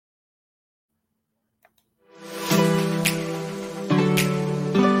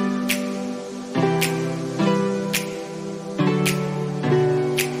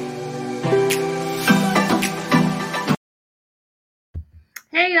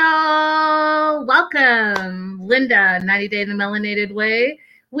y'all. Welcome. Linda, 90 Day the Melanated Way.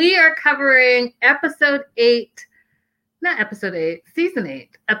 We are covering season 8,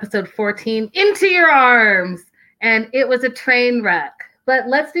 episode 14, Into Your Arms. And it was a train wreck. But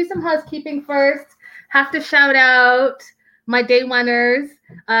let's do some housekeeping first. Have to shout out my day oneers.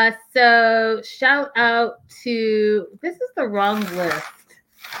 So shout out to, this is the wrong list.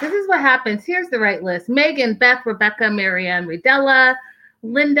 This is what happens. Here's the right list. Megan, Beth, Rebecca, Marianne, Ridella,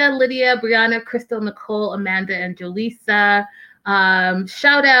 Linda, Lydia, Brianna, Crystal, Nicole, Amanda, and Jolisa.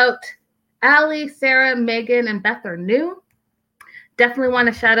 Shout out Allie, Sarah, Megan, and Beth are new. Definitely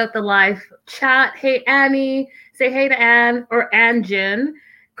want to shout out the live chat. Hey, Annie. Say hey to Anne or Anjin.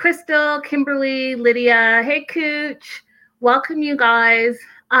 Crystal, Kimberly, Lydia. Hey, Cooch. Welcome, you guys.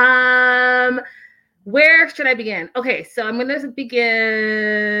 Where should I begin? Okay, so I'm going to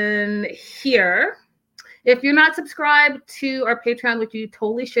begin here. If you're not subscribed to our Patreon, which you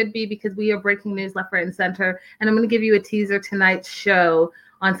totally should be because we are breaking news left, right, and center, and I'm going to give you a teaser tonight's show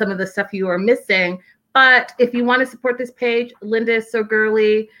on some of the stuff you are missing. But if you want to support this page, Linda is so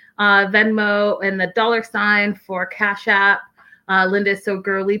girly, Venmo, and the $sign for Cash App. Linda is so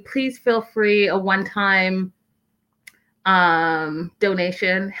girly. Please feel free. A one-time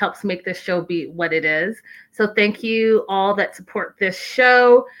donation helps make this show be what it is. So thank you all that support this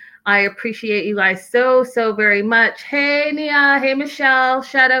show. I appreciate you guys so very much. Hey Nia, hey Michelle,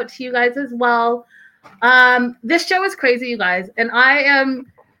 shout out to you guys as well. This show is crazy, you guys, and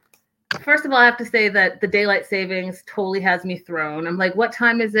first of all, I have to say that the daylight savings totally has me thrown. I'm like, what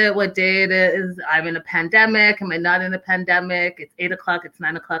time is it? What day it is? I'm in a pandemic. Am I not in a pandemic? It's 8 o'clock. It's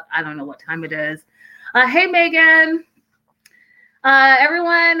 9 o'clock. I don't know what time it is. Hey Megan.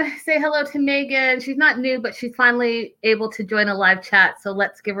 Everyone say hello to Megan. She's not new, but she's finally able to join a live chat. So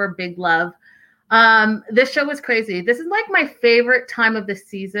let's give her big love. This show was crazy. This is like my favorite time of the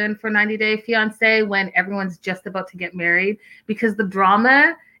season for 90 Day Fiancé, when everyone's just about to get married, because the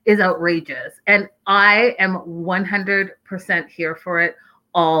drama is outrageous. And I am 100% here for it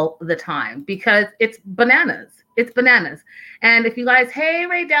all the time because it's bananas. It's bananas. And if you guys, hey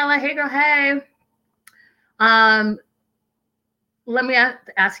Raydella, hey girl, hey. Let me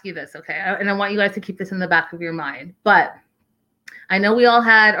ask you this, okay? And I want you guys to keep this in the back of your mind. But I know we all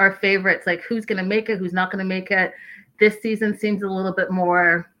had our favorites, like who's going to make it, who's not going to make it. This season seems a little bit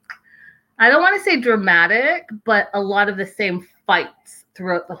more, I don't want to say dramatic, but a lot of the same fights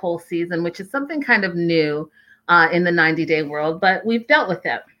throughout the whole season, which is something kind of new in the 90-day world, but we've dealt with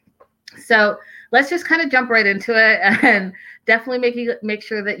it. So let's just kind of jump right into it, and definitely make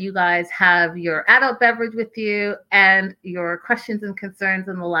sure that you guys have your adult beverage with you and your questions and concerns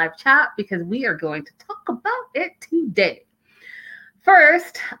in the live chat, because we are going to talk about it today.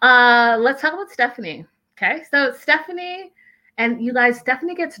 First, let's talk about Stephanie. Okay, so Stephanie, and you guys,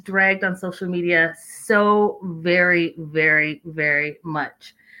 Stephanie gets dragged on social media so very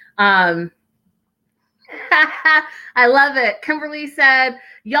much. I love it. Kimberly said,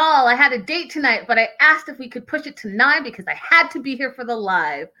 y'all, I had a date tonight, but I asked if we could push it to 9 because I had to be here for the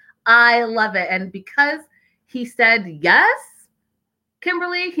live. I love it. And because he said yes,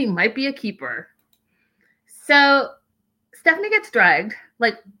 Kimberly, he might be a keeper. So Stephanie gets dragged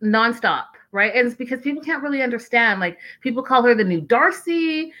like nonstop, right? And it's because people can't really understand. Like, people call her the new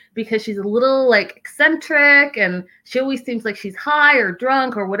Darcy because she's a little like eccentric, and she always seems like she's high or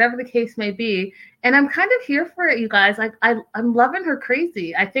drunk or whatever the case may be. And I'm kind of here for it, you guys. Like, I'm loving her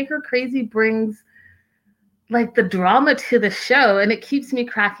crazy. I think her crazy brings like the drama to the show, and it keeps me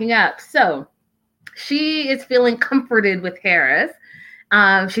cracking up. So she is feeling comforted with Harris.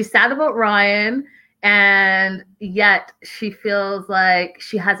 She's sad about Ryan, and yet she feels like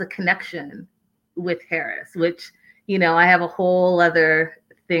she has a connection with Harris, which, you know, I have a whole other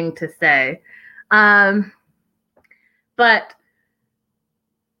thing to say. But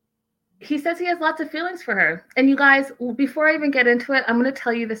he says he has lots of feelings for her. And you guys, before I even get into it, I'm going to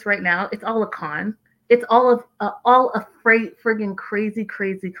tell you this right now. It's all a con. It's all a friggin' crazy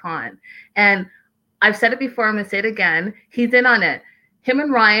con. And I've said it before, I'm going to say it again. He's in on it. Him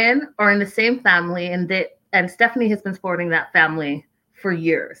and Ryan are in the same family, and Stephanie has been supporting that family for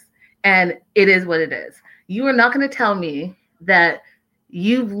years. And it is what it is. You are not going to tell me that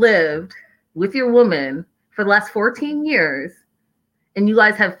you've lived with your woman for the last 14 years and you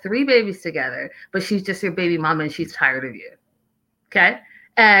guys have 3 babies together, but she's just your baby mama and she's tired of you. Okay?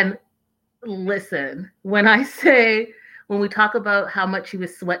 And listen, when we talk about how much she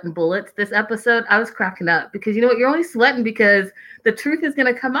was sweating bullets this episode, I was cracking up, because you know what? You're only sweating because the truth is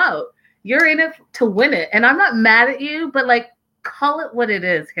going to come out. You're in it to win it. And I'm not mad at you, but like, call it what it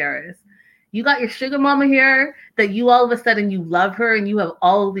is, Harris. You got your sugar mama here that you all of a sudden you love her and you have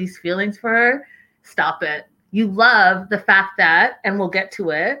all of these feelings for her. Stop it. You love the fact that, and we'll get to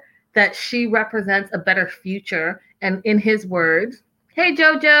it, that she represents a better future. And in his words, hey,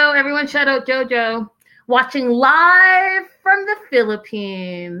 Jojo, everyone shout out Jojo, watching live from the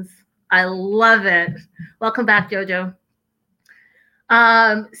Philippines. I love it. Welcome back, Jojo.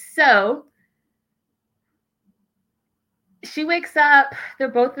 So she wakes up, they're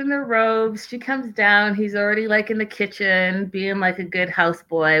both in their robes. She comes down, he's already like in the kitchen being like a good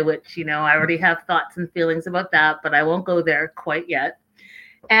houseboy, which, you know, I already have thoughts and feelings about that, but I won't go there quite yet.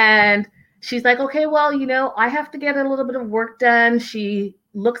 And she's like, okay, well, you know, I have to get a little bit of work done. She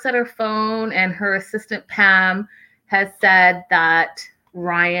looks at her phone and her assistant Pam has said that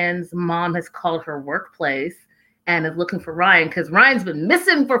Ryan's mom has called her workplace and is looking for Ryan because Ryan's been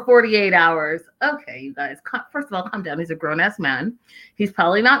missing for 48 hours. Okay, you guys, first of all, calm down. He's a grown-ass man. He's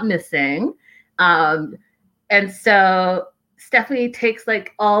probably not missing. And so Stephanie takes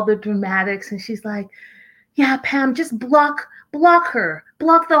like all the dramatics and she's like, yeah, Pam, just block her,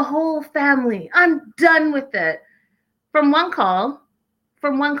 block the whole family. I'm done with it. From one call,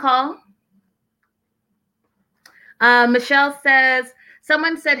 Michelle says,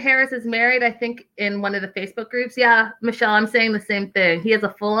 someone said Harris is married, I think, in one of the Facebook groups. Yeah, Michelle, I'm saying the same thing. He has a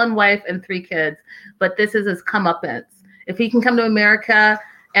full-on wife and 3 kids, but this is his comeuppance. If he can come to America,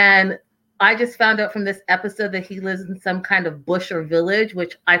 and I just found out from this episode that he lives in some kind of bush or village,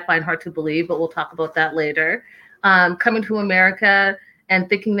 which I find hard to believe, but we'll talk about that later. Coming to America and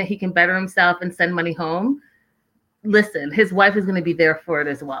thinking that he can better himself and send money home. Listen, his wife is going to be there for it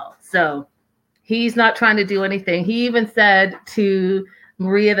as well. So he's not trying to do anything. He even said to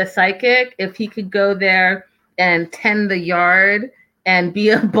Maria the psychic, if he could go there and tend the yard and be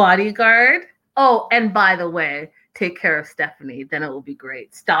a bodyguard. Oh, and by the way, take care of Stephanie, then it will be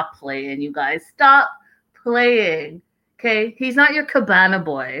great. Stop playing, you guys. Stop playing. Okay? He's not your cabana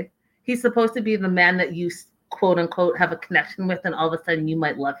boy. He's supposed to be the man that you quote unquote have a connection with, and all of a sudden you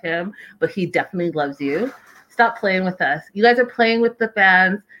might love him, but he definitely loves you. Stop playing with us. You guys are playing with the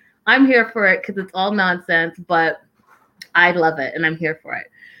fans. I'm here for it because it's all nonsense, but I love it and I'm here for it.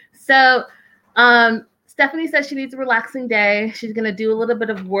 So Stephanie says she needs a relaxing day. She's going to do a little bit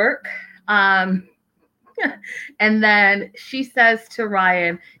of work. And then she says to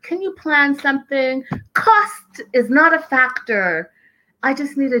Ryan, can you plan something? Cost is not a factor. I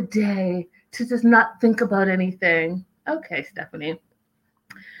just need a day to just not think about anything. Okay, Stephanie.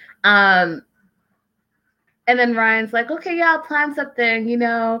 And then Ryan's like, okay, yeah, I'll plan something, you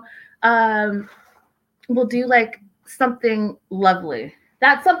know, we'll do like something lovely.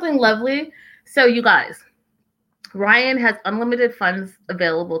 That's something lovely. So you guys, Ryan has unlimited funds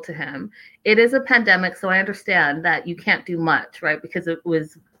available to him. It is a pandemic, so I understand that you can't do much, right? Because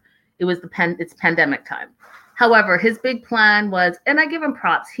it's pandemic time. However, his big plan was, and I give him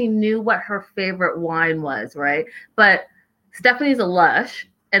props, he knew what her favorite wine was, right? But Stephanie's a lush.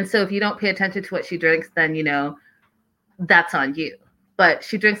 And so if you don't pay attention to what she drinks, then, you know, that's on you. But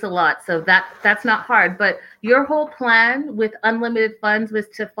she drinks a lot, so that's not hard. But your whole plan with unlimited funds was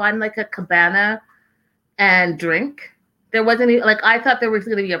to find like a cabana and drink. There wasn't any, like, I thought there was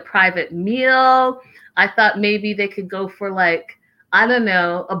going to be a private meal. I thought maybe they could go for like, I don't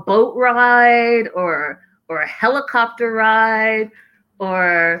know, a boat ride or a helicopter ride,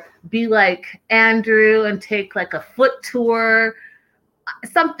 or be like Andrew and take like a foot tour,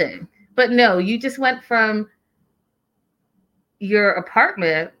 something. But no, you just went from your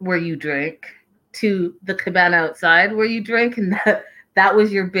apartment where you drink to the cabana outside where you drink, and that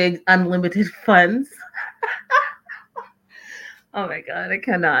was your big unlimited funds. Oh my God, I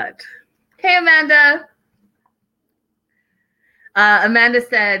cannot. Hey, Amanda. Amanda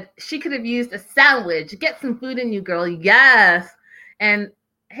said she could have used a sandwich. Get some food in you, girl. Yes. And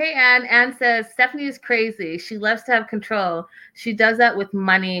hey, Anne. Anne says Stephanie is crazy. She loves to have control. She does that with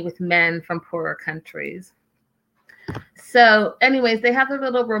money, with men from poorer countries. So anyways, they have their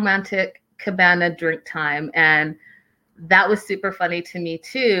little romantic cabana drink time. And that was super funny to me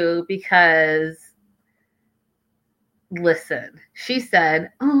too, because listen, she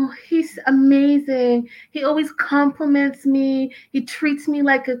said, oh, he's amazing. He always compliments me. He treats me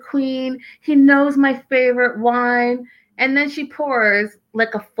like a queen. He knows my favorite wine. And then she pours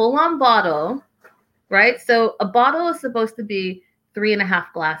like a full-on bottle, right? So a bottle is supposed to be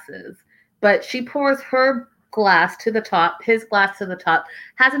 3.5 glasses, but she pours her glass to the top, his glass to the top,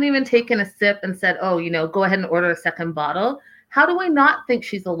 hasn't even taken a sip and said, oh, you know, go ahead and order a second bottle. How do I not think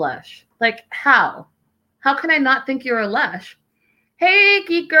she's a lush? Like, how? How can I not think you're a lush? Hey,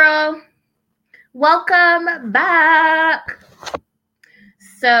 Geek Girl. Welcome back.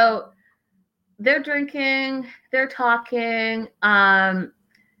 So they're drinking, they're talking,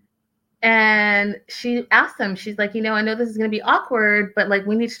 and she asked him, she's like, I know this is going to be awkward, but like,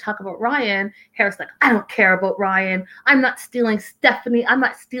 we need to talk about Ryan. Harris like, I don't care about Ryan. I'm not stealing Stephanie. I'm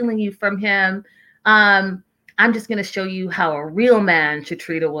not stealing you from him. I'm just going to show you how a real man should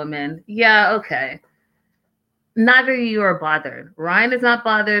treat a woman. Yeah, okay. Neither of you are bothered. Ryan is not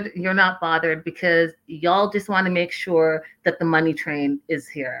bothered. You're not bothered because y'all just want to make sure that the money train is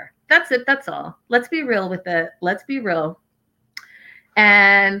here. That's it. That's all. Let's be real with it. Let's be real.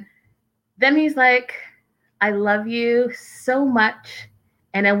 And then he's like, I love you so much.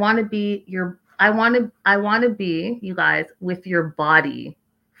 And I want to be you guys, with your body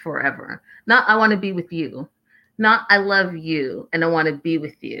forever. Not I want to be with you. Not I love you and I want to be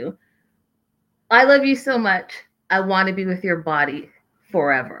with you. I love you so much. I want to be with your body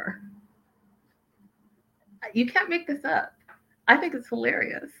forever. You can't make this up. I think it's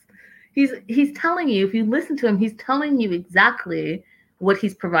hilarious. He's telling you, if you listen to him, he's telling you exactly what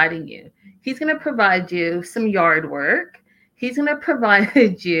he's providing you. He's going to provide you some yard work. He's going to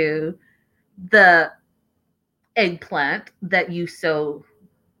provide you the eggplant that you so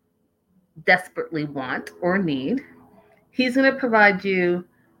desperately want or need. He's going to provide you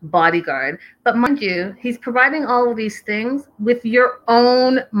bodyguard. But mind you, he's providing all of these things with your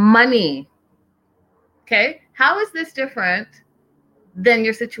own money. Okay? How is this different than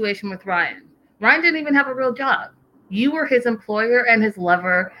your situation with Ryan? Ryan didn't even have a real job. You were his employer and his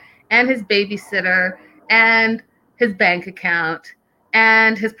lover and his babysitter and his bank account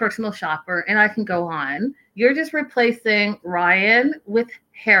and his personal shopper, and I can go on. You're just replacing Ryan with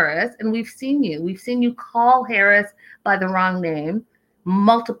Harris, and we've seen you call Harris by the wrong name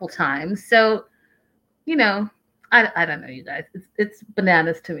multiple times. So, I don't know, you guys. It's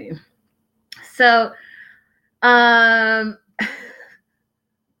bananas to me. So,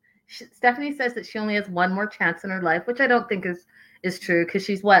 Stephanie says that she only has one more chance in her life, which I don't think is true, because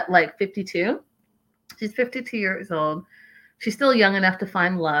she's like 52? She's 52 years old. She's still young enough to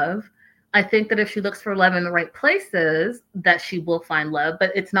find love. I think that if she looks for love in the right places, that she will find love,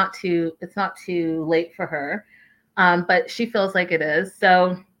 but it's not too late for her. But she feels like it is.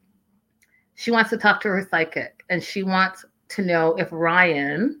 So she wants to talk to her psychic, and she wants to know if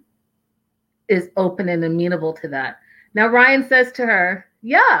Ryan is open and amenable to that. Now, Ryan says to her,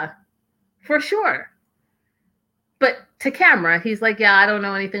 yeah, for sure. But to camera, he's like, yeah, I don't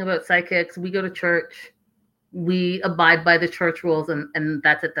know anything about psychics. We go to church. We abide by the church rules, and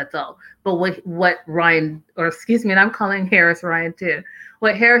that's it. That's all. But what Ryan, or excuse me, and I'm calling Harris Ryan too.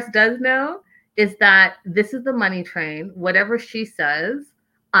 What Harris does know is that this is the money train. Whatever she says,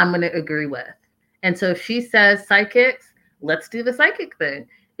 I'm going to agree with. And so if she says psychics, let's do the psychic thing.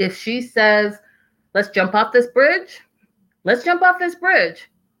 If she says, let's jump off this bridge, let's jump off this bridge.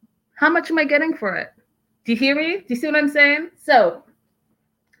 How much am I getting for it? Do you hear me? Do you see what I'm saying? So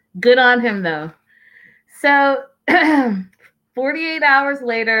good on him, though. So 48 hours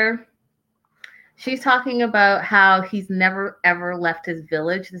later, she's talking about how he's never, ever left his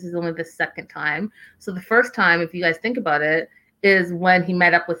village. This is only the second time. So the first time, if you guys think about it, is when he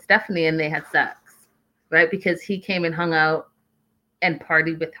met up with Stephanie and they had sex, right? Because he came and hung out and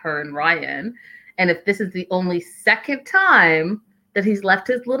partied with her and Ryan. And if this is the only second time that he's left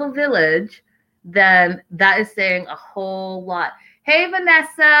his little village, then that is saying a whole lot. Hey,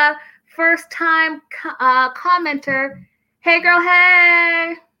 Vanessa, first time commenter. Hey, girl,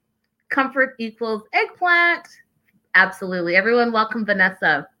 hey. Comfort equals eggplant. Absolutely. Everyone, welcome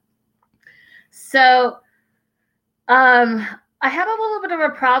Vanessa. So I had a little bit of a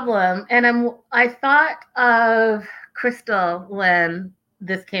problem, and I thought of Crystal when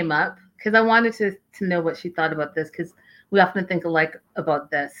this came up, because I wanted to know what she thought about this, because we often think alike about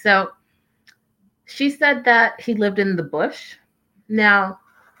this. So she said that he lived in the bush. Now,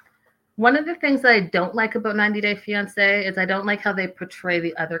 one of the things that I don't like about 90 Day Fiancé is I don't like how they portray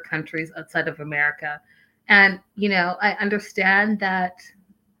the other countries outside of America. And, I understand that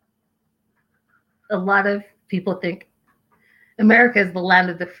a lot of people think America is the land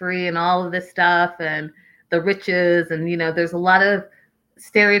of the free and all of this stuff and the riches. And, there's a lot of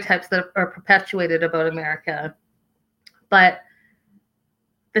stereotypes that are perpetuated about America. But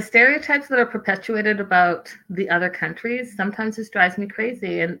the stereotypes that are perpetuated about the other countries, sometimes this drives me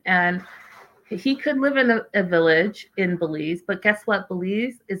crazy. And he could live in a village in Belize, but guess what?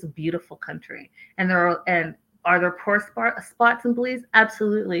 Belize is a beautiful country. And are there poor spots in Belize?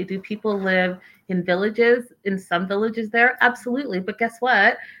 Absolutely. Do people live in villages, in some villages there? Absolutely. But guess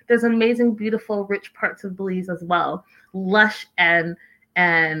what? There's amazing, beautiful, rich parts of Belize as well. Lush and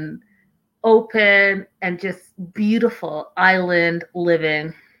open and just beautiful island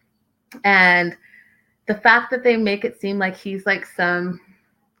living. And the fact that they make it seem like he's like some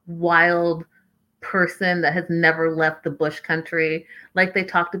wild person that has never left the bush country, like they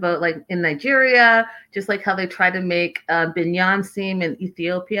talked about like in Nigeria, just like how they try to make Binyan seem in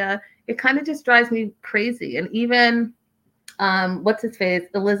Ethiopia, it kind of just drives me crazy. And even what's his face,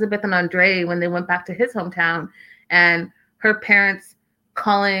 Elizabeth and Andre, when they went back to his hometown and her parents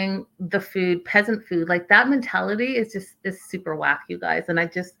calling the food peasant food, like that mentality is super whack, you guys. And I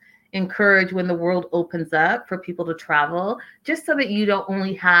just encourage when the world opens up for people to travel, just so that you don't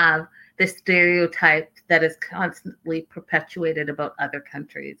only have this stereotype that is constantly perpetuated about other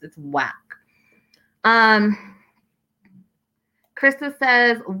countries. It's whack. Krista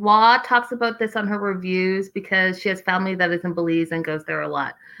says Wah talks about this on her reviews because she has family that is in Belize and goes there a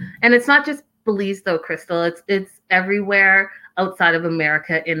lot. And it's not just Belize though, Crystal. It's everywhere outside of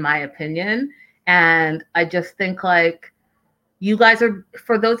America, in my opinion. And I just think like you guys are,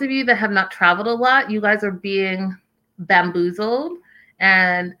 for those of you that have not traveled a lot, you guys are being bamboozled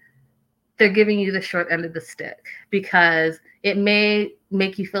and they're giving you the short end of the stick, because it may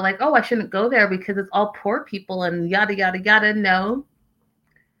make you feel like, oh, I shouldn't go there because it's all poor people and yada, yada, yada. No,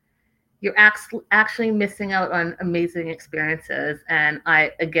 you're actually missing out on amazing experiences. And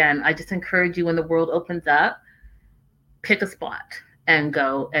I just encourage you, when the world opens up, pick a spot and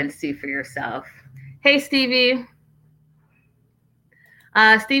go and see for yourself. Hey, Stevie.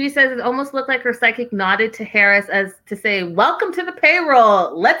 Stevie says it almost looked like her psychic nodded to Harris as to say, welcome to the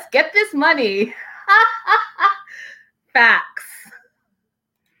payroll. Let's get this money. Facts.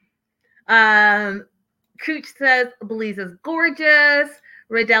 Cooch says Belize is gorgeous.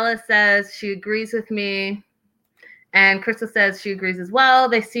 Radella says she agrees with me. And Crystal says she agrees as well.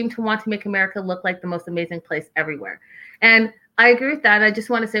 They seem to want to make America look like the most amazing place everywhere. And I agree with that. I just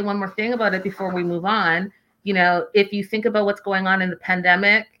want to say one more thing about it before we move on. You know, if you think about what's going on in the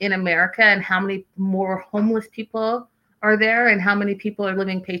pandemic in America and how many more homeless people are there and how many people are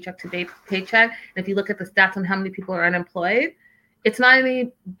living paycheck to paycheck, and if you look at the stats on how many people are unemployed, it's not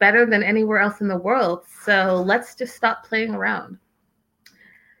any better than anywhere else in the world. So let's just stop playing around.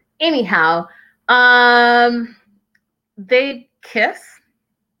 Anyhow, they kiss.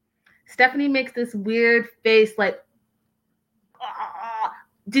 Stephanie makes this weird face like, ah.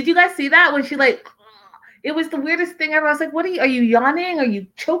 Did you guys see that when she like, it was the weirdest thing ever. I was like, what are you yawning? Are you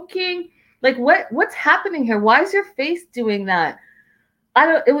choking? Like what's happening here? Why is your face doing that?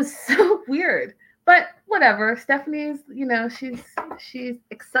 It was so weird. But whatever. Stephanie's, you know, she's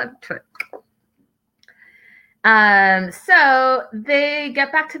eccentric. So they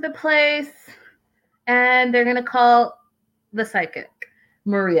get back to the place and they're gonna call the psychic,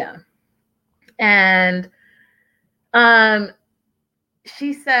 Maria. And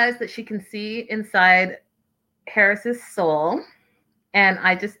she says that she can see inside Harris's soul. And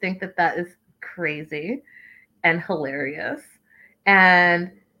I just think that that is crazy and hilarious.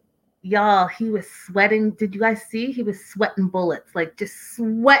 And y'all, he was sweating. Did you guys see? He was sweating bullets, like just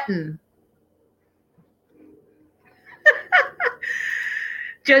sweating.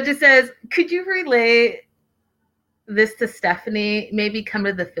 Jojo says, could you relay this to Stephanie? Maybe come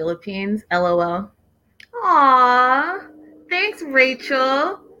to the Philippines, LOL. Aw, thanks,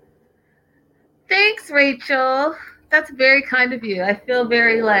 Rachel. Thanks, Rachel. That's very kind of you. I feel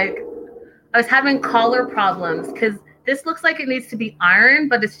very like I was having collar problems because this looks like it needs to be ironed,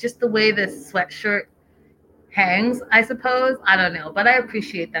 but it's just the way this sweatshirt hangs, I suppose. I don't know, but I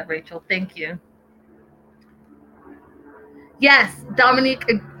appreciate that, Rachel. Thank you. Yes, Dominique,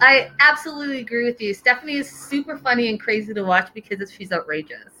 I absolutely agree with you. Stephanie is super funny and crazy to watch because she's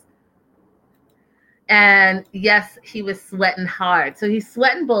outrageous. And yes, he was sweating hard. So he's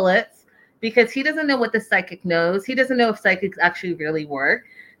sweating bullets because he doesn't know what the psychic knows. He doesn't know if psychics actually really work.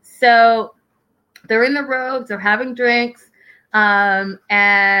 So they're in the robes, they're having drinks, and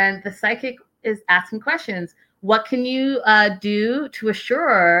the psychic is asking questions. What can you do to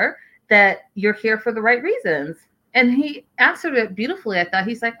assure that you're here for the right reasons? And he answered it beautifully. I thought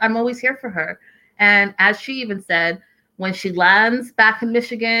he's like, I'm always here for her. And as she even said, when she lands back in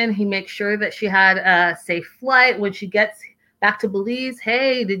Michigan, he makes sure that she had a safe flight. When she gets back to Belize,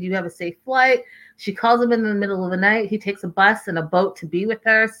 hey, did you have a safe flight? She calls him in the middle of the night. He takes a bus and a boat to be with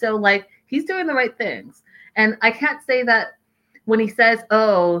her. So like, he's doing the right things. And I can't say that when he says,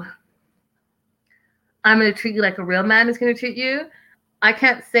 oh, I'm going to treat you like a real man is going to treat you. I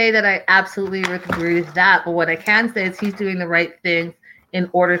can't say that I absolutely agree with that. But what I can say is he's doing the right things in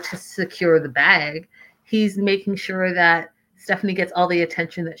order to secure the bag. He's making sure that Stephanie gets all the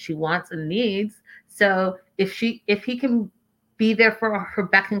attention that she wants and needs. So if he can be there for her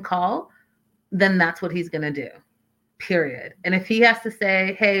beck and call, then that's what he's going to do. period. And if he has to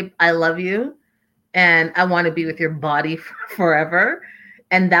say, hey, I love you and I want to be with your body forever,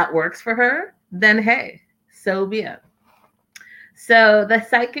 and that works for her, then hey, so be it. So the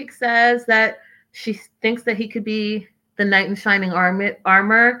psychic says that she thinks that he could be the knight in shining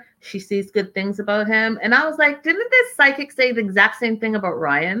armor. She sees good things about him. And I was like, didn't this psychic say the exact same thing about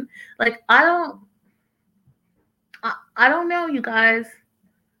Ryan? Like, I don't know, you guys.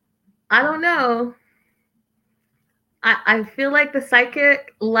 I don't know. I feel like the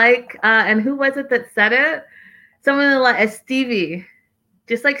psychic, and who was it that said it? Someone like Stevie,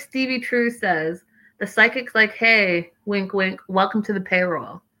 just like Stevie True says, the psychic's like, hey, wink, wink, welcome to the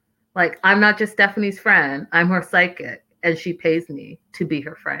payroll. Like, I'm not just Stephanie's friend, I'm her psychic, and she pays me to be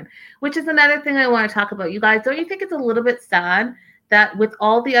her friend, which is another thing I want to talk about. You guys, don't you think it's a little bit sad that with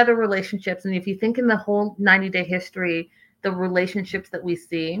all the other relationships, and if you think in the whole 90-day history, the relationships that we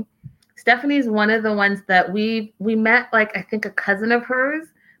see, Stephanie's one of the ones that we met, like, I think a cousin of hers,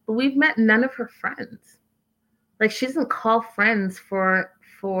 but we've met none of her friends. Like, she doesn't call friends for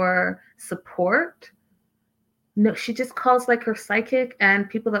support. No, she just calls like her psychic and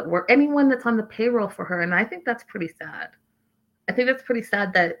people that work, anyone that's on the payroll for her. And I think that's pretty sad. I think that's pretty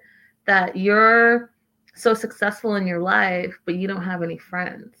sad that you're so successful in your life, but you don't have any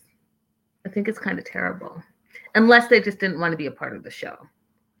friends. I think it's kind of terrible. Unless they just didn't want to be a part of the show.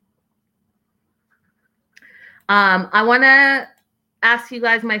 I want to ask you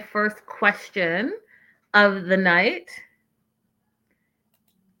guys my first question of the night.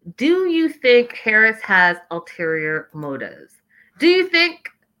 Do you think Harris has ulterior motives? Do you think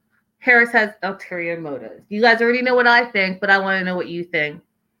Harris has ulterior motives? You guys already know what I think, but I want to know what you think.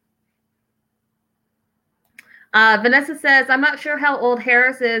 Vanessa says, I'm not sure how old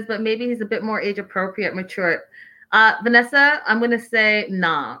Harris is, but maybe he's a bit more age appropriate, mature. Vanessa, I'm going to say,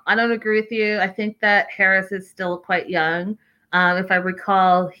 nah, I don't agree with you. I think that Harris is still quite young. If I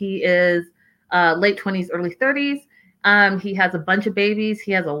recall, he is late 20s, early 30s. He has a bunch of babies.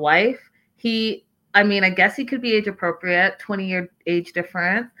 He has a wife. I guess he could be age appropriate, 20-year age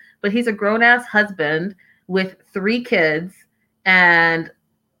difference, but he's a grown-ass husband with 3 kids, and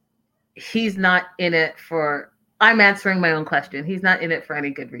he's not in it for, I'm answering my own question. He's not in it for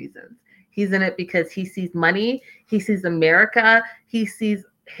any good reasons. He's in it because he sees money. He sees America. He sees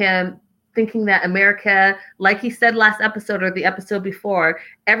him thinking that America, like he said last episode or the episode before,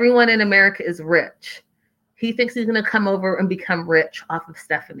 everyone in America is rich. He thinks he's going to come over and become rich off of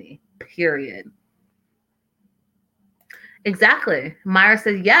Stephanie, period. Exactly. Myra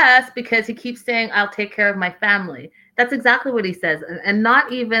says yes, because he keeps saying, I'll take care of my family. That's exactly what he says. And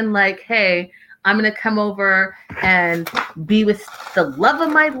not even like, hey, I'm going to come over and be with the love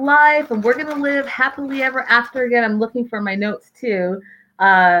of my life, and we're going to live happily ever after again. I'm looking for my notes too,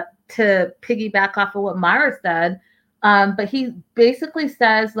 to piggyback off of what Myra said. But he basically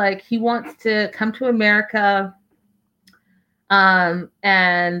says, like, he wants to come to America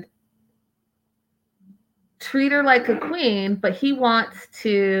and treat her like a queen, but he wants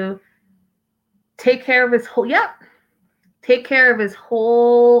to take care of his whole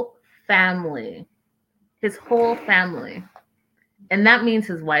family. His whole family. And that means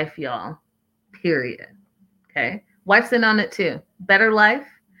his wife, y'all. Period. Okay? Wife's in on it too. Better life,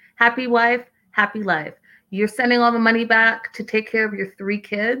 happy wife, happy life. You're sending all the money back to take care of your 3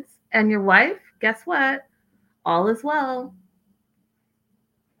 kids and your wife. Guess what? All is well.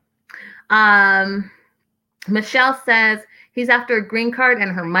 Michelle says he's after a green card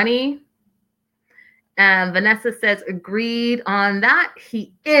and her money. And Vanessa says, agreed on that.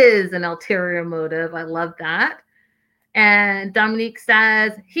 He is an ulterior motive. I love that. And Dominique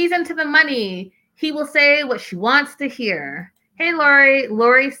says, he's into the money. He will say what she wants to hear. Hey, Lori.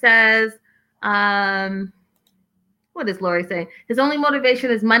 Lori says, what is Lori saying? His only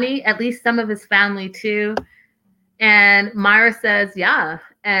motivation is money, at least some of his family too. And Myra says, yeah.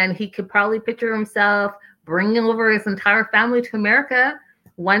 And he could probably picture himself bringing over his entire family to America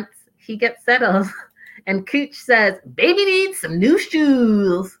once he gets settled. And Cooch says, baby needs some new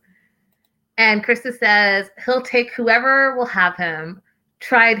shoes. And Krista says, he'll take whoever will have him.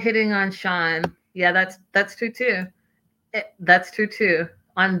 Tried hitting on Sean. Yeah, that's true too. That's true too.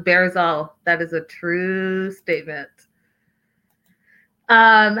 On Bearzall, that is a true statement.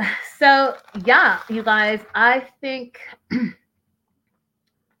 So yeah, you guys, I think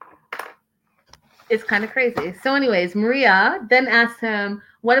it's kind of crazy. So anyways, Maria then asked him,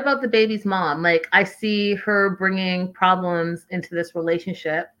 what about the baby's mom? Like, I see her bringing problems into this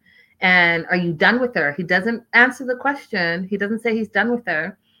relationship. And are you done with her? He doesn't answer the question. He doesn't say he's done with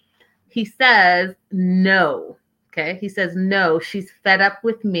her. He says no. Okay. He says, no, she's fed up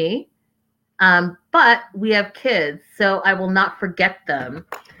with me. But we have kids, so I will not forget them.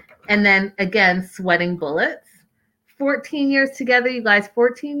 And then again, sweating bullets. 14 years together, you guys,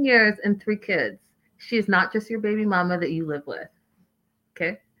 14 years and 3 kids. She is not just your baby mama that you live with.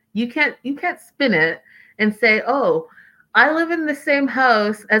 Okay? You can't spin it and say, "Oh, I live in the same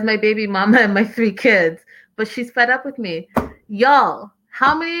house as my baby mama and my 3 kids, but she's fed up with me." Y'all,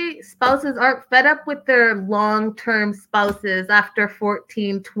 how many spouses aren't fed up with their long-term spouses after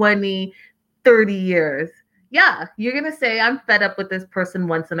 14, 20, 30 years? Yeah, you're going to say, "I'm fed up with this person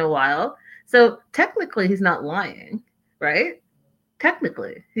once in a while." So technically, he's not lying, right?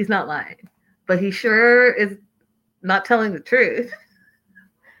 Technically, he's not lying, but he sure is not telling the truth.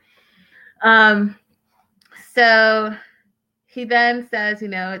 So he then says,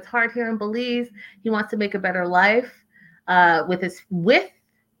 it's hard here in Belize. He wants to make a better life with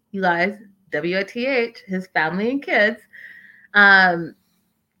you guys, WITH, his family and kids. And,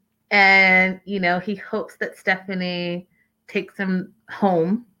 he hopes that Stephanie takes him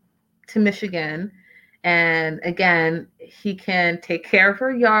home to Michigan. And again, he can take care of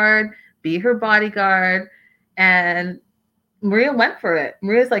her yard, be her bodyguard. And Maria went for it.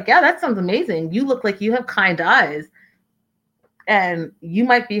 Maria's like, "Yeah, that sounds amazing. You look like you have kind eyes. And you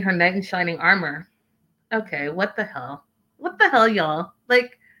might be her knight in shining armor." Okay, what the hell? What the hell, y'all?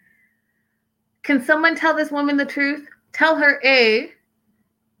 Like, can someone tell this woman the truth? Tell her,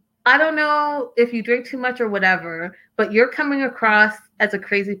 I don't know if you drink too much or whatever, but you're coming across as a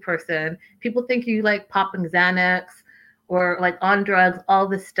crazy person. People think you like popping Xanax or like on drugs, all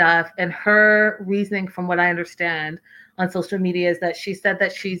this stuff. And her reasoning, from what I understand on social media, is that she said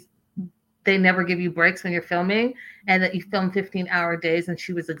that they never give you breaks when you're filming, and that you film 15-hour days, and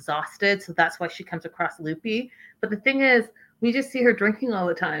she was exhausted. So that's why she comes across loopy. But the thing is, we just see her drinking all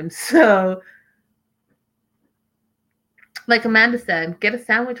the time. So like Amanda said, get a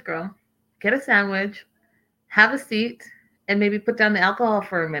sandwich, girl. Get a sandwich, have a seat, and maybe put down the alcohol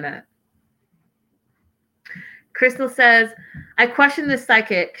for a minute. Crystal says, "I question this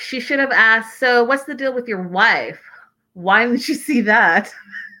psychic. She should have asked, so what's the deal with your wife? Why didn't you see that?"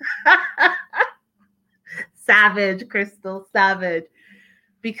 Savage, Crystal, savage.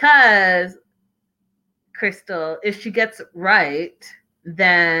 Because, Crystal, if she gets it right,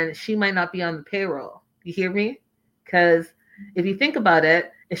 then she might not be on the payroll. You hear me? Because if you think about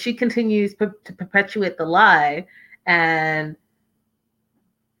it, if she continues to perpetuate the lie and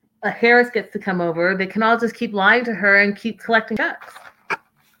a Harris gets to come over, they can all just keep lying to her and keep collecting checks.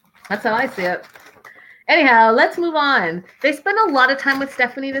 That's how I see it. Anyhow, let's move on. They spent a lot of time with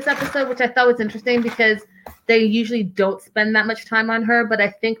Stephanie this episode, which I thought was interesting because they usually don't spend that much time on her. But I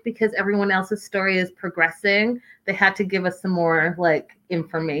think because everyone else's story is progressing, they had to give us some more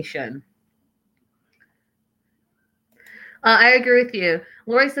information. I agree with you.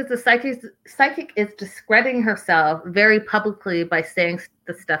 Lori says the psychic is discrediting herself very publicly by saying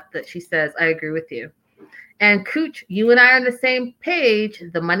the stuff that she says. I agree with you. And Cooch, you and I are on the same page.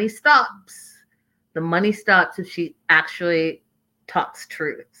 The money stops. The money stops if she actually talks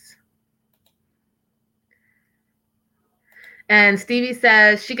truths. And Stevie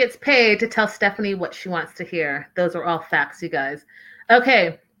says she gets paid to tell Stephanie what she wants to hear. Those are all facts, you guys.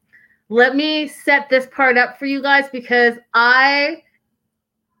 Okay. Let me set this part up for you guys because I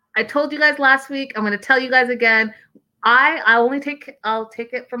told you guys last week. I'm going to tell you guys again. I'll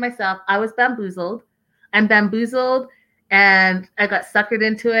take it for myself. I was bamboozled. I'm bamboozled, and I got suckered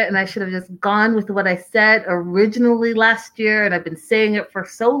into it, and I should have just gone with what I said originally last year, and I've been saying it for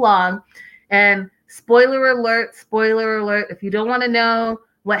so long. And spoiler alert, if you don't want to know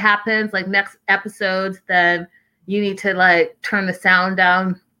what happens next episodes, then you need to turn the sound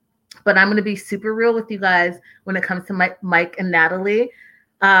down. But I'm going to be super real with you guys when it comes to Mike and Natalie.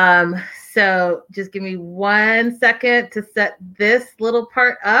 So just give me 1 second to set this little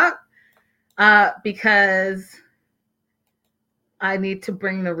part up because I need to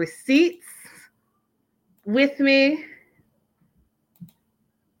bring the receipts with me.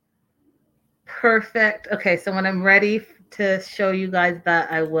 Perfect. Okay, so when I'm ready to show you guys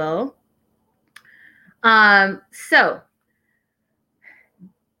that, I will. So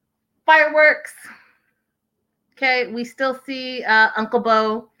fireworks. Okay, we still see Uncle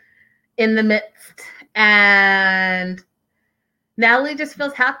Bo in the midst, and Natalie just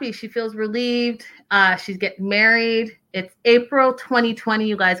feels happy. She feels relieved. She's getting married. It's April 2020.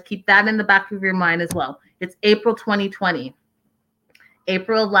 You guys keep that in the back of your mind as well. It's April 2020.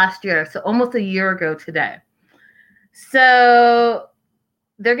 April of last year. So almost a year ago today. So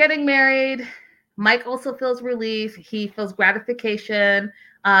they're getting married. Mike also feels relief. He feels gratification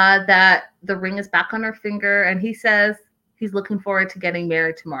that the ring is back on her finger. And he says he's looking forward to getting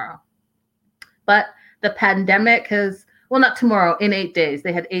married tomorrow. But the pandemic has, well, not tomorrow, in 8 days.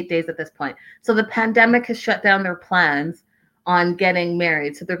 They had 8 days at this point. So the pandemic has shut down their plans on getting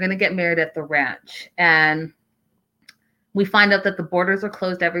married. So they're going to get married at the ranch. And we find out that the borders are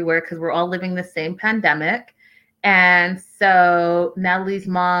closed everywhere because we're all living the same pandemic. And so Natalie's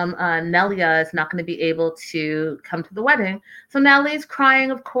mom, Nelia, is not going to be able to come to the wedding. So Natalie's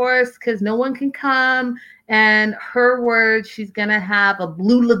crying, of course, because no one can come. And her words, she's going to have a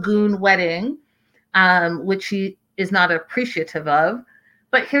Blue Lagoon wedding, which she is not appreciative of.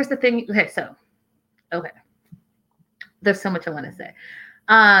 But here's the thing. Okay. There's so much I want to say.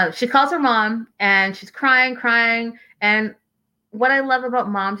 She calls her mom and she's crying. And what I love about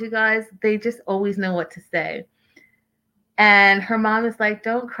moms, you guys, they just always know what to say. And her mom is like,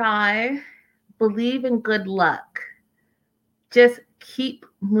 don't cry. Believe in good luck. Just keep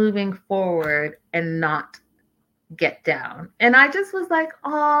moving forward and not get down. And I just was like,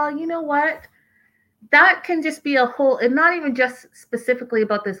 oh, you know what? That can just be a whole, and not even just specifically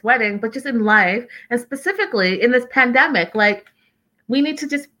about this wedding, but just in life, and specifically in this pandemic. Like, we need to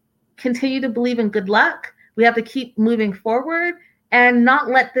just continue to believe in good luck. We have to keep moving forward and not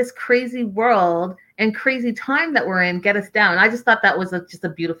let this crazy world and crazy time that we're in get us down. I just thought that was just a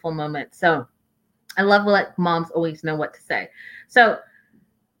beautiful moment. So I love what moms always know what to say. So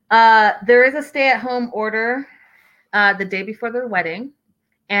there is a stay-at-home order the day before their wedding.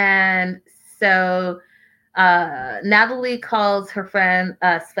 And so Natalie calls her friend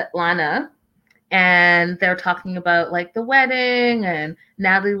Svetlana, and they're talking about like the wedding, and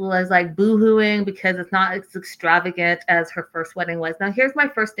Natalie was like boo-hooing because it's not as extravagant as her first wedding was. Now, here's my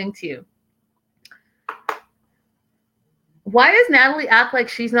first thing to you. Why does Natalie act like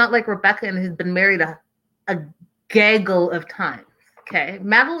she's not like Rebecca and has been married a gaggle of times? Okay.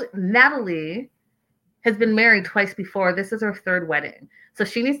 Natalie has been married twice before. This is her third wedding. So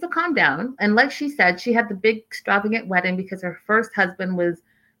she needs to calm down. And like she said, she had the big extravagant wedding because her first husband was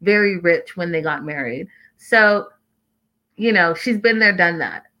very rich when they got married. So, you know, she's been there, done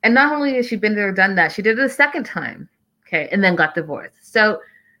that. And not only has she been there, done that, she did it a second time. Okay. And then got divorced. So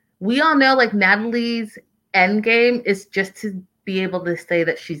we all know like Natalie's end game is just to be able to say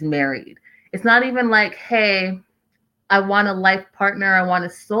that she's married. It's not even like, hey, I want a life partner, I want a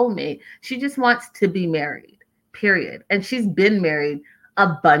soulmate. She just wants to be married, period. And she's been married a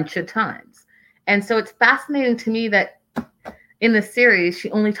bunch of times. And so it's fascinating to me that in the series,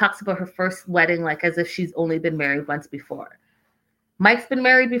 she only talks about her first wedding like as if she's only been married once before. Mike's been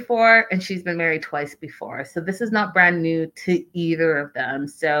married before, and she's been married twice before. So this is not brand new to either of them.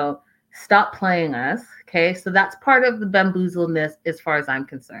 So stop playing us, okay? So that's part of the bamboozledness as far as I'm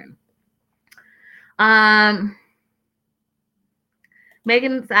concerned.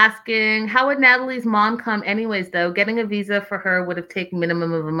 Megan's asking, how would Natalie's mom come anyways, though? Getting a visa for her would have taken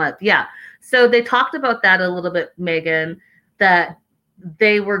minimum of a month. Yeah. So they talked about that a little bit, Megan, that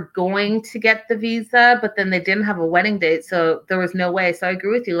they were going to get the visa, but then they didn't have a wedding date. So there was no way. So I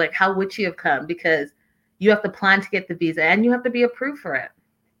agree with you. Like, how would she have come? Because you have to plan to get the visa and you have to be approved for it.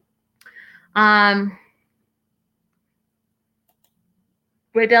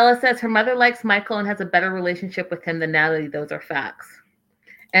 Bradella says her mother likes Michael and has a better relationship with him than Natalie. Those are facts.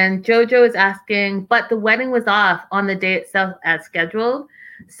 And Jojo is asking, but the wedding was off on the day itself as scheduled.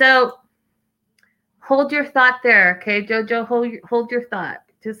 So hold your thought there, okay, Jojo? Hold your thought.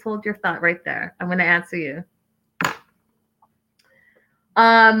 Just hold your thought right there. I'm going to answer you.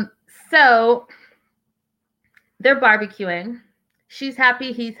 So they're barbecuing. She's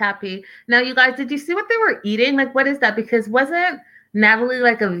happy. He's happy. Now, you guys, did you see what they were eating? Like, what is that? Because wasn't Natalie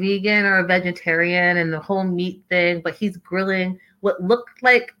like a vegan or a vegetarian and the whole meat thing, but he's grilling what looked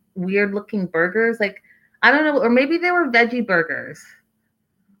like weird looking burgers. Like, I don't know, or maybe they were veggie burgers,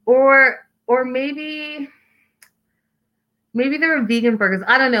 or maybe they were vegan burgers.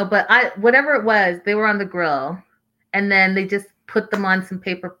 I don't know, but whatever it was, they were on the grill, and then they just put them on some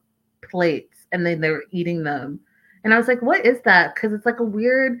paper plates, and then they were eating them. And I was like, what is that? Because it's like a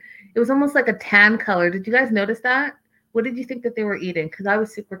weird, it was almost like a tan color. Did you guys notice that? What did you think that they were eating? Because I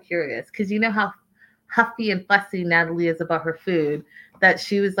was super curious. Because you know how huffy and fussy Natalie is about her food, that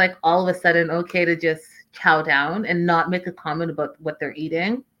she was like all of a sudden okay to just chow down and not make a comment about what they're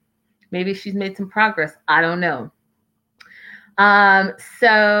eating. Maybe she's made some progress. I don't know.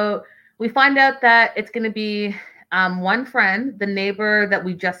 So we find out that it's going to be one friend, the neighbor that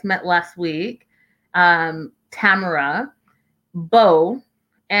we just met last week, Tamara, Bo,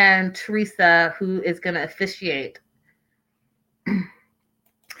 and Teresa, who is going to officiate.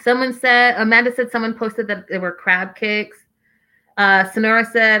 Amanda said someone posted that they were crab cakes. Sonora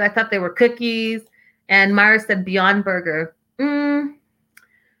said, I thought they were cookies. And Myra said Beyond Burger.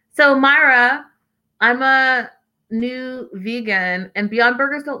 So Myra, I'm a new vegan, and Beyond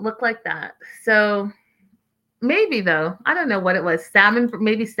Burgers don't look like that. So maybe though, I don't know what it was.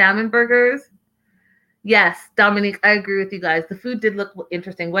 Maybe salmon burgers. Yes, Dominique, I agree with you guys. The food did look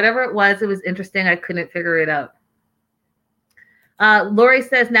interesting. Whatever it was interesting. I couldn't figure it out. Lori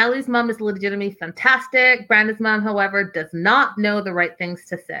says Natalie's mom is legitimately fantastic. Brandon's mom, however, does not know the right things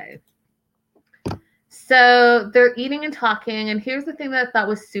to say. So they're eating and talking. And here's the thing that I thought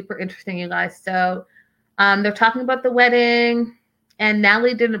was super interesting, you guys. So they're talking about the wedding, and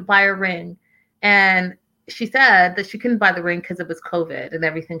Natalie didn't buy a ring. And she said that she couldn't buy the ring because it was COVID and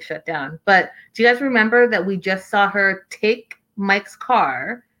everything shut down. But do you guys remember that we just saw her take Mike's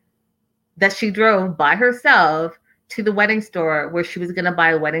car that she drove by herself to the wedding store where she was going to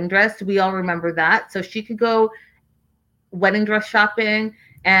buy a wedding dress? We all remember that. So she could go wedding dress shopping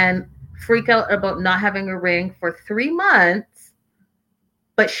and freak out about not having a ring for 3 months,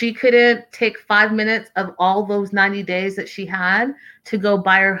 but she couldn't take 5 minutes of all those 90 days that she had to go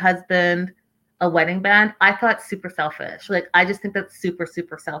buy her husband a wedding band. I thought super selfish. Like, I just think that's super,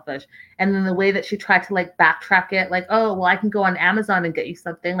 super selfish. And then the way that she tried to like backtrack it, like, oh, well, I can go on Amazon and get you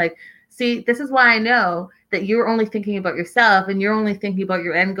something. Like, see, this is why I know that you're only thinking about yourself, and you're only thinking about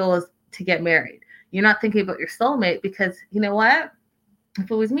your end goal is to get married. You're not thinking about your soulmate, because you know what? If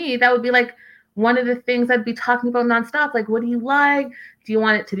it was me, that would be like one of the things I'd be talking about nonstop. Like, what do you like? Do you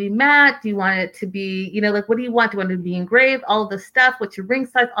want it to be matte? Do you want it to be, you know, like, what do you want? Do you want it to be engraved? All of the stuff, what's your ring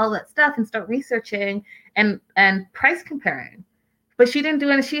size, all that stuff, and start researching and price comparing. But she didn't do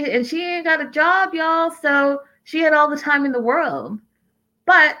it, and she ain't got a job, y'all. So she had all the time in the world.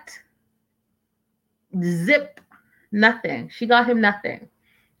 But zip, nothing. She got him nothing.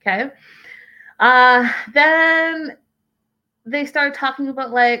 Okay. Then they started talking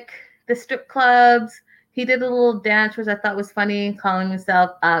about like the strip clubs. He did a little dance, which I thought was funny, calling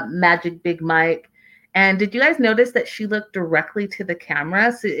himself Magic Big Mike. And did you guys notice that she looked directly to the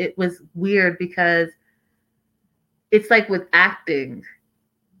camera? So it was weird, because it's like with acting,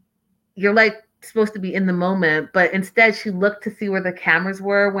 you're like supposed to be in the moment, but instead she looked to see where the cameras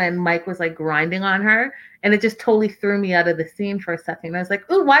were when Mike was like grinding on her. And it just totally threw me out of the scene for a second. I was like,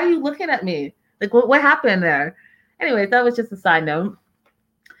 oh, why are you looking at me? Like, what happened there? Anyways, that was just a side note.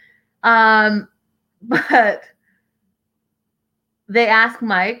 But they ask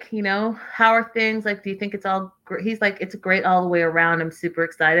Mike, you know, how are things? Like, do you think it's all great? He's like, it's great all the way around. I'm super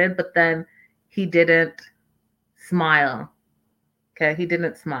excited. But then he didn't smile. Okay, he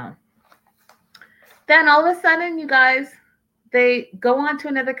didn't smile. Then all of a sudden, you guys, they go on to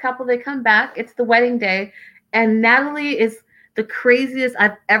another couple. They come back. It's the wedding day. And Natalie is the craziest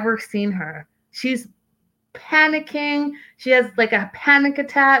I've ever seen her. She's panicking. She has like a panic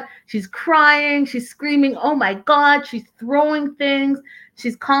attack. She's crying. She's screaming, oh my God. She's throwing things.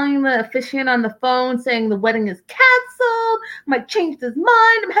 She's calling the officiant on the phone saying the wedding is canceled. Mike changed his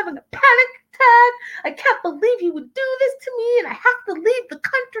mind. I'm having a panic attack. I can't believe you would do this to me, and I have to leave the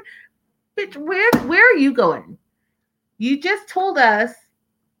country. Bitch, where are you going? You just told us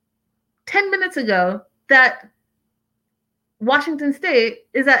 10 minutes ago that Washington State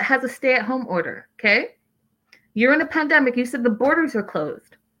has a stay-at-home order, okay? You're in a pandemic. You said the borders are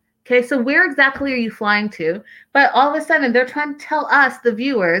closed. Okay, so where exactly are you flying to? But all of a sudden, they're trying to tell us, the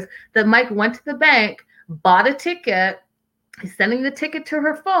viewers, that Mike went to the bank, bought a ticket, he's sending the ticket to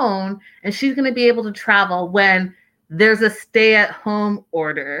her phone, and she's going to be able to travel when there's a stay-at-home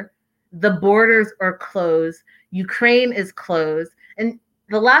order. The borders are closed. Ukraine is closed. And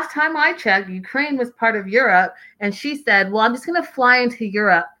the last time I checked, Ukraine was part of Europe, and she said, well, I'm just going to fly into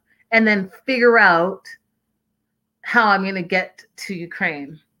Europe and then figure out how I'm going to get to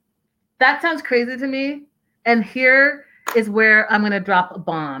Ukraine. That sounds crazy to me. And here is where I'm going to drop a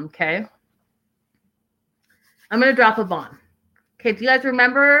bomb, okay? I'm going to drop a bomb. Okay, do you guys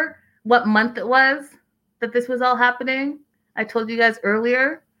remember what month it was that this was all happening? I told you guys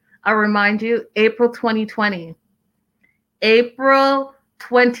earlier. I'll remind you, April 2020. April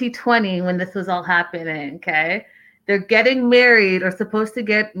 2020 when this was all happening, okay? They're getting married, or supposed to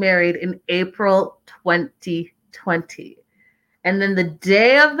get married, in April 2020. And then the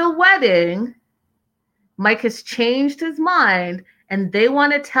day of the wedding, Mike has changed his mind, and they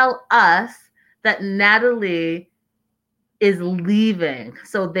want to tell us that Natalie is leaving.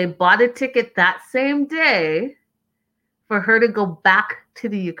 So they bought a ticket that same day for her to go back to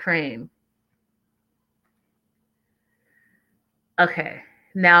the Ukraine. Okay,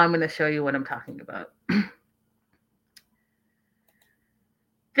 now I'm going to show you what I'm talking about.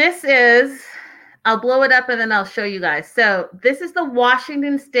 This is, I'll blow it up and then I'll show you guys. So this is the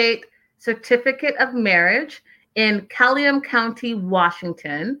Washington State Certificate of Marriage in Calium County,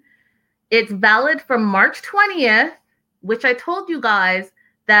 Washington. It's valid from March 20th, which I told you guys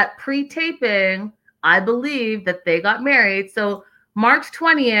that pre-taping, I believe that they got married. So March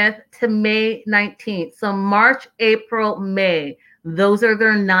 20th to May 19th. So March, April, May. Those are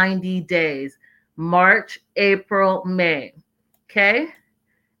their 90 days. March, April, May. Okay?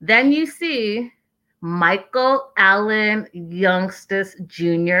 Then you see Michael Allen Youngstis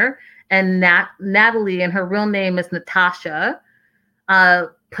Jr. and Natalie, and her real name is Natasha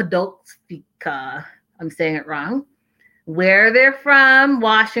Podolska. I'm saying it wrong. Where they're from,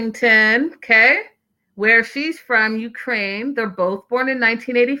 Washington, okay? Where she's from, Ukraine. They're both born in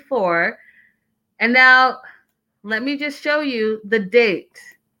 1984. And now, let me just show you the date.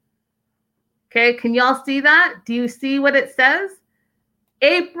 Okay, can y'all see that? Do you see what it says?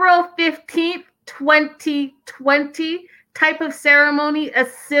 April 15th, 2020, type of ceremony, a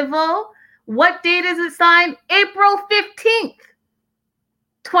civil. What date is it signed? April 15th,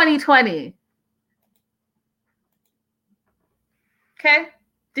 2020. Okay.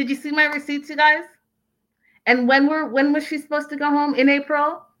 Did you see my receipts, you guys? And when was she supposed to go home? In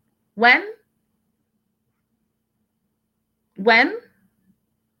April? When? When?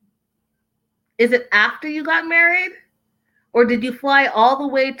 Is it after you got married? Or did you fly all the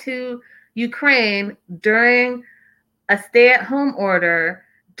way to Ukraine during a stay-at-home order,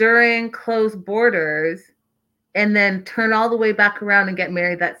 during closed borders, and then turn all the way back around and get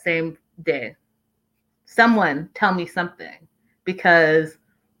married that same day? Someone tell me something, because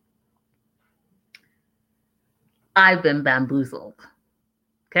I've been bamboozled.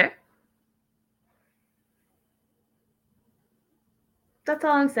 Okay? That's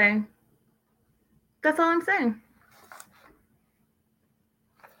all I'm saying. That's all I'm saying.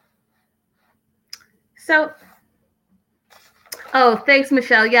 So, oh, thanks,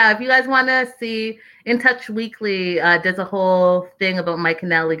 Michelle. Yeah, if you guys want to see, In Touch Weekly does a whole thing about Mike and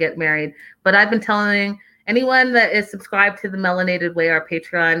Natalie get married. But I've been telling anyone that is subscribed to the Melanated Way, our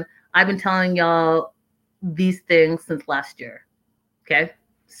Patreon, I've been telling y'all these things since last year. Okay?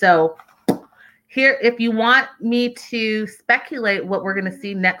 So here, if you want me to speculate what we're going to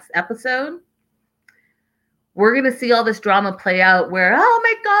see next episode, we're going to see all this drama play out where, oh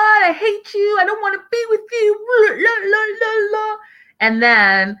my God, I hate you. I don't want to be with you. La, la, la, la. And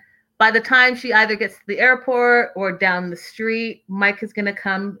then by the time she either gets to the airport or down the street, Mike is going to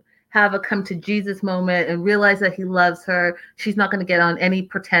have a come to Jesus moment and realize that he loves her. She's not going to get on any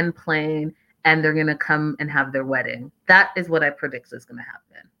pretend plane, and they're going to come and have their wedding. That is what I predict is going to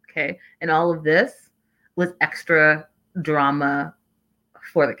happen. Okay. And all of this was extra drama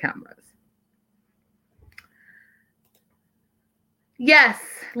for the cameras. Yes,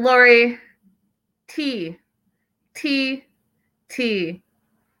 Lori. T.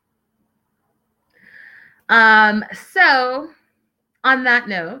 So on that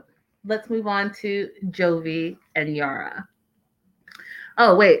note, let's move on to Jovi and Yara.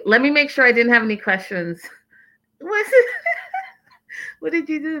 Oh, wait, let me make sure I didn't have any questions. What did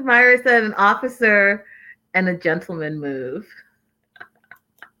you do? Myra said an officer and a gentleman move.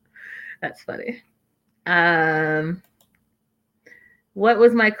 That's funny. What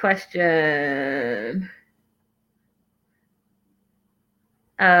was my question?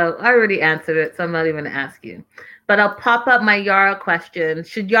 I already answered it, so I'm not even going to ask you. But I'll pop up my Yara question.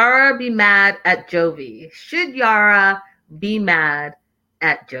 Should Yara be mad at Jovi? Should Yara be mad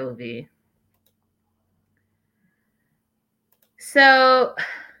at Jovi? So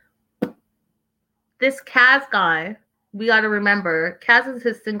this Kaz guy, we got to remember, Kaz is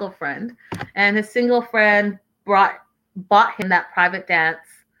his single friend, and his single friend bought him that private dance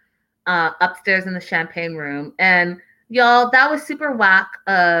upstairs in the champagne room. And y'all, that was super whack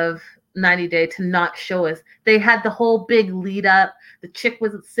of 90 Day to not show us. They had the whole big lead up. The chick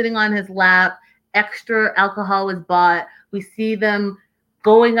was sitting on his lap. Extra alcohol was bought. We see them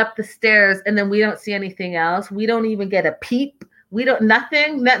going up the stairs, and then we don't see anything else. We don't even get a peep. We don't,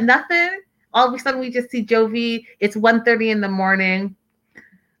 nothing. All of a sudden, we just see Jovi. It's 1:30 in the morning.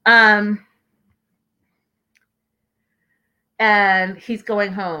 And he's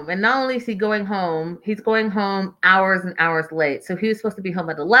going home. And not only is he going home, he's going home hours and hours late. So he was supposed to be home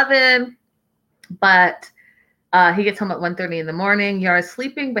at 11, but he gets home at 1:30 in the morning. Yara's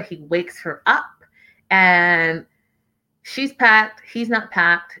sleeping, but he wakes her up, and she's packed. He's not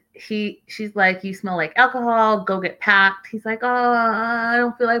packed. She's like, you smell like alcohol. Go get packed. He's like, oh, I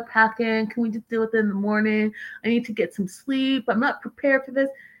don't feel like packing. Can we just deal with it in the morning? I need to get some sleep. I'm not prepared for this.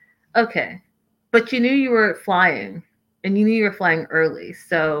 Okay. But you knew you were flying. And you knew you were flying early.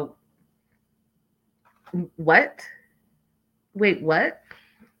 So what? Wait, what?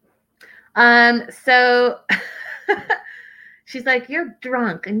 So She's like, you're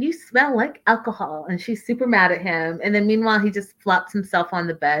drunk and you smell like alcohol. And she's super mad at him. And then meanwhile, he just flops himself on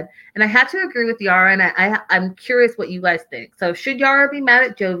the bed. And I had to agree with Yara. And I'm curious what you guys think. So should Yara be mad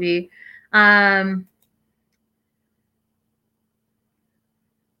at Jovi?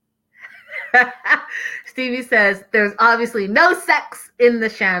 Stevie says, there's obviously no sex in the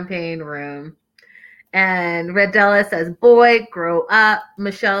champagne room. And Redella says, boy, grow up.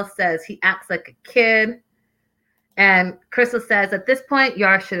 Michelle says, he acts like a kid. And Crystal says, at this point,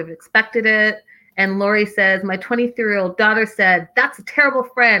 Yara should have expected it. And Lori says, my 23-year-old daughter said, that's a terrible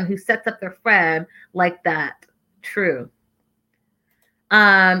friend who sets up their friend like that. True.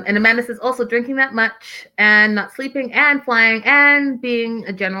 And Amanda says, also drinking that much and not sleeping and flying and being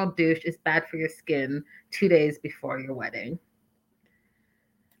a general douche is bad for your skin 2 days before your wedding.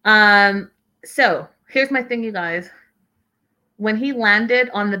 So here's my thing, you guys. When he landed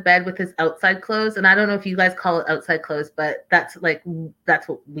on the bed with his outside clothes, and I don't know if you guys call it outside clothes, but that's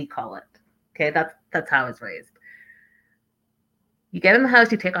what we call it. Okay, that's how I was raised. You get in the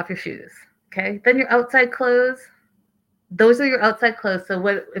house, you take off your shoes. Okay, then your outside clothes, those are your outside clothes. So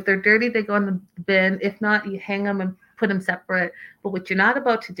if they're dirty, they go in the bin. If not, you hang them and put them separate. But what you're not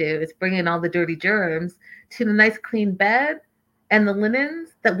about to do is bring in all the dirty germs to the nice clean bed and the linens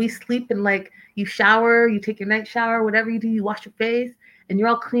that we sleep in. Like, you shower, you take your night shower, whatever you do, you wash your face, and you're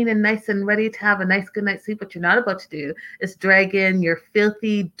all clean and nice and ready to have a nice good night's sleep. What you're not about to do is drag in your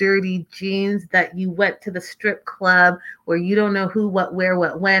filthy, dirty jeans that you went to the strip club where you don't know who, what, where,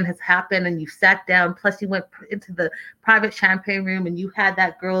 what, when has happened, and you sat down. Plus, you went into the private champagne room and you had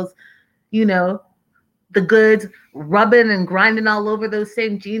that girl's, the goods rubbing and grinding all over those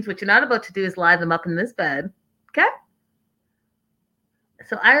same jeans. What you're not about to do is lie them up in this bed. Okay?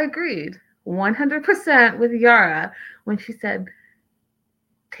 So I agreed 100% with Yara when she said,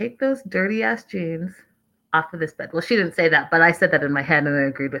 take those dirty ass jeans off of this bed. Well, she didn't say that, but I said that in my head and I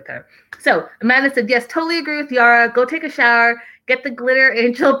agreed with her. So Amanda said, yes, totally agree with Yara. Go take a shower, get the Glitter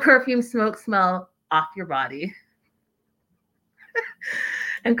Angel perfume smoke smell off your body.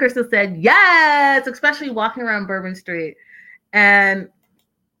 And Crystal said, yes, especially walking around Bourbon Street. And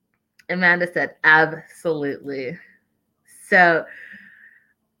Amanda said, absolutely. So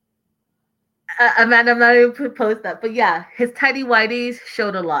Amanda, I'm not even going to post that. But yeah, his tidy whities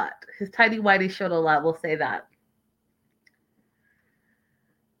showed a lot. We'll say that.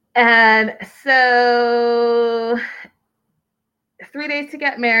 And so 3 days to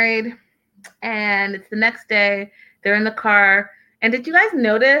get married. And it's the next day. They're in the car. And did you guys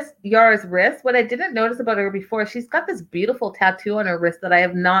notice Yara's wrist? What I didn't notice about her before, she's got this beautiful tattoo on her wrist that I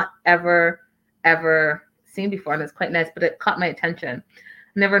have not ever seen before. And it's quite nice, but it caught my attention.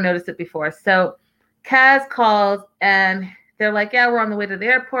 Never noticed it before. So Kaz calls and they're like, yeah, we're on the way to the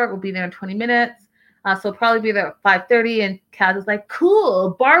airport. We'll be there in 20 minutes. So we'll probably be there at 5:30. And Kaz is like,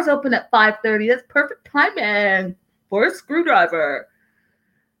 cool, bars open at 5:30. That's perfect timing for a screwdriver.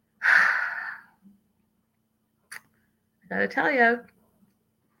 I gotta tell you,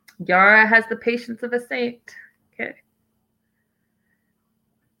 Yara has the patience of a saint. Okay.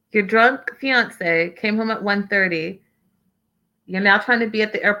 Your drunk fiance came home at 1:30. You're now trying to be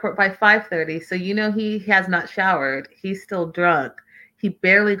at the airport by 5:30. So he has not showered. He's still drunk. He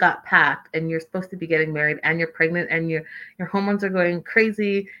barely got packed, and you're supposed to be getting married, and you're pregnant, and your hormones are going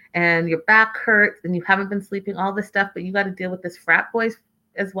crazy, and your back hurts, and you haven't been sleeping, all this stuff, but you got to deal with this frat boys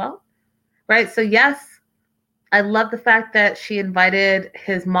as well, right? So yes, I love the fact that she invited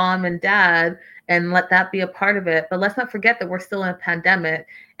his mom and dad and let that be a part of it. But let's not forget that we're still in a pandemic.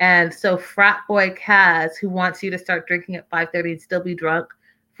 And so frat boy Kaz, who wants you to start drinking at 5:30 and still be drunk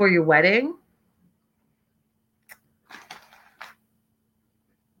for your wedding.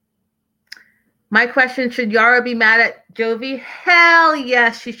 My question, should Yara be mad at Jovi? Hell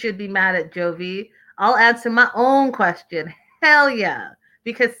yes, she should be mad at Jovi. I'll answer my own question. Hell yeah.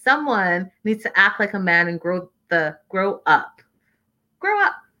 Because someone needs to act like a man and grow up. Grow up.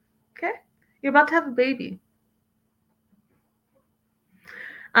 Okay? You're about to have a baby.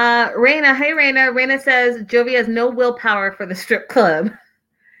 Raina, hey Raina. Raina says Jovi has no willpower for the strip club.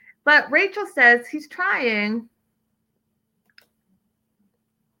 But Rachel says he's trying.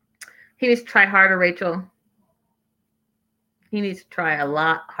 He needs to try harder, Rachel. He needs to try a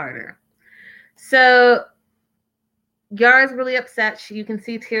lot harder. So Yara's really upset. You can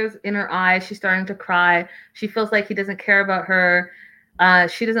see tears in her eyes. She's starting to cry. She feels like he doesn't care about her.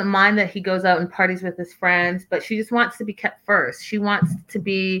 She doesn't mind that he goes out and parties with his friends, but she just wants to be kept first. She wants to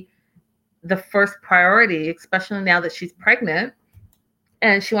be the first priority, especially now that she's pregnant.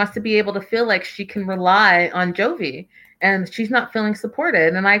 And she wants to be able to feel like she can rely on Jovi. And she's not feeling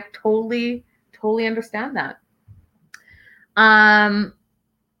supported. And I totally understand that. So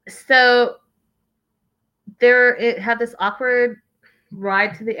it had this awkward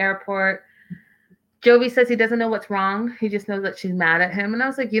ride to the airport. Jovi says he doesn't know what's wrong. He just knows that she's mad at him. And I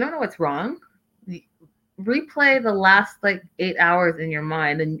was like, you don't know what's wrong? Replay the last 8 hours in your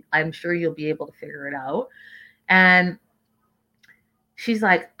mind, and I'm sure you'll be able to figure it out. And she's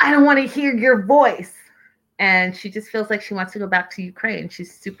like, I don't want to hear your voice. And she just feels like she wants to go back to Ukraine.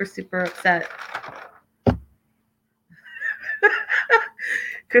 She's super, super upset.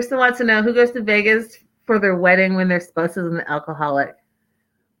 Kristen wants to know who goes to Vegas for their wedding when their spouse is an alcoholic.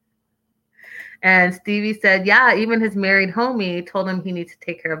 And Stevie said, yeah, even his married homie told him he needs to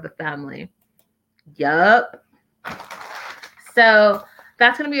take care of the family. Yup. So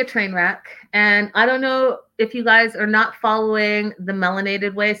that's going to be a train wreck. And I don't know if you guys are not following the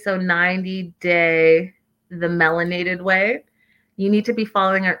Melanated Way, so 90-day, the Melanated Way. You need to be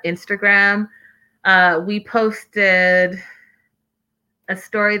following our Instagram. We posted a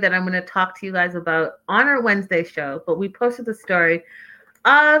story that I'm going to talk to you guys about on our Wednesday show, but we posted the story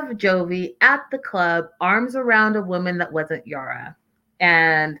of Jovi at the club, arms around a woman that wasn't Yara.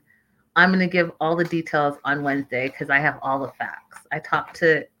 And I'm going to give all the details on Wednesday because I have all the facts. I talked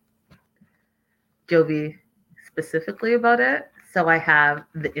to Jovi specifically about it, so I have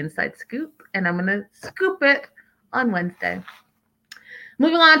the inside scoop, and I'm going to scoop it on Wednesday.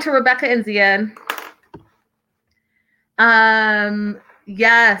 Moving on to Rebecca and Zian.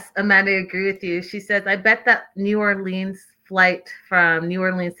 Yes, Amanda, I agree with you. She says, I bet that New Orleans flight from New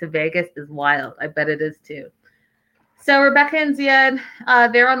Orleans to Vegas is wild. I bet it is too. So Rebecca and Ziad,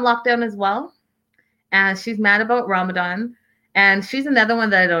 they're on lockdown as well. And she's mad about Ramadan. And she's another one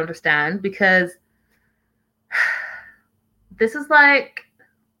that I don't understand because this is like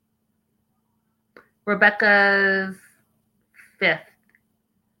Rebecca's 5th.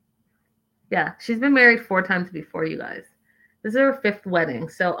 Yeah, she's been married 4 times before, you guys. This is her 5th wedding.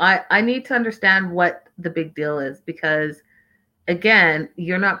 So I need to understand what the big deal is because, again,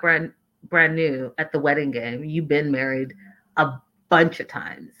 you're not brand new at the wedding game. You've been married a bunch of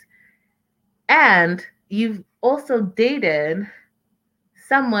times. And you've also dated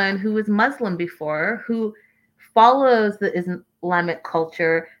someone who was Muslim before, who follows the Islamic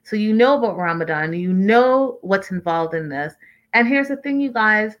culture. So you know about Ramadan. You know what's involved in this. And here's the thing, you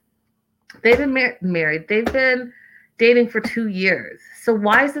guys. They've been married. They've been dating for 2 years. So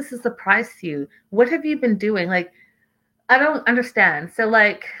why is this a surprise to you? What have you been doing? I don't understand. So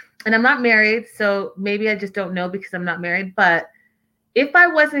and I'm not married, so maybe I just don't know because I'm not married. But if I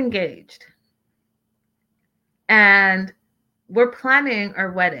was engaged and we're planning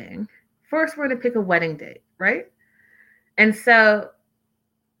our wedding, first we're going to pick a wedding date, right? And so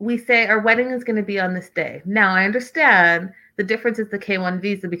we say our wedding is going to be on this day. Now, I understand the difference is the K1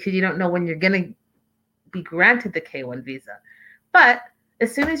 visa because you don't know when you're going to be granted the K1 visa. But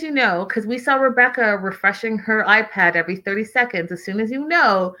as soon as you know, because we saw Rebecca refreshing her iPad every 30 seconds, as soon as you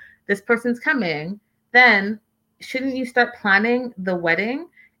know this person's coming, then shouldn't you start planning the wedding?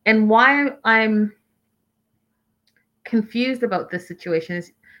 And why I'm confused about this situation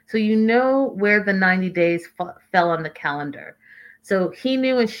is so you know where the 90 days fell on the calendar. So he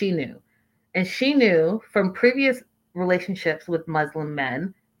knew and she knew. And she knew from previous relationships with Muslim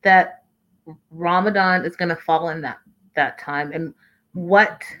men that Ramadan is going to fall in that time and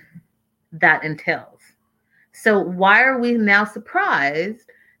what that entails. So why are we now surprised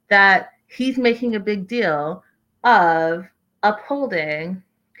that he's making a big deal of upholding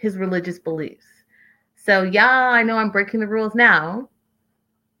his religious beliefs? So yeah, I know I'm breaking the rules now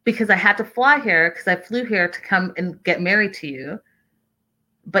because I had to fly here because I flew here to come and get married to you.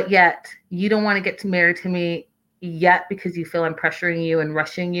 But yet you don't want to get married to me yet because you feel I'm pressuring you and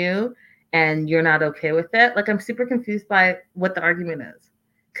rushing you and you're not okay with it. I'm super confused by what the argument is.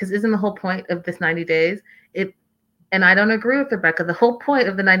 Because isn't the whole point of this 90 days? And I don't agree with Rebecca. The whole point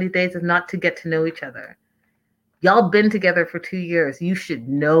of the 90 days is not to get to know each other. Y'all been together for 2 years. You should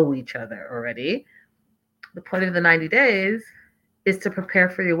know each other already. The point of the 90 days is to prepare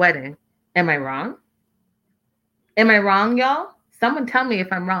for your wedding. Am I wrong? Am I wrong, y'all? Someone tell me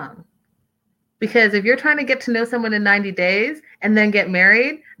if I'm wrong. Because if you're trying to get to know someone in 90 days and then get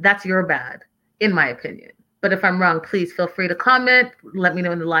married, that's your bad, in my opinion. But if I'm wrong, please feel free to comment. Let me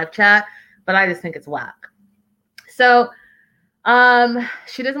know in the live chat. But I just think it's whack. So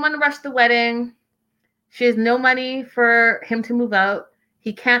she doesn't want to rush the wedding. She has no money for him to move out.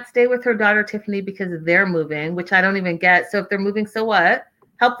 He can't stay with her daughter, Tiffany, because they're moving, which I don't even get. So if they're moving, so what?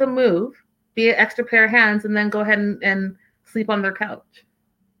 Help them move. Be an extra pair of hands and then go ahead and sleep on their couch.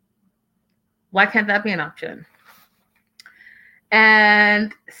 Why can't that be an option?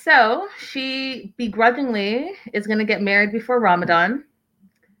 And so she begrudgingly is going to get married before Ramadan.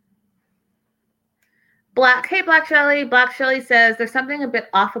 Hey, Black Shelly. Black Shelly says there's something a bit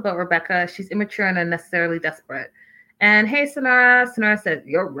off about Rebecca. She's immature and unnecessarily desperate. And hey, Sonara. Sonara says,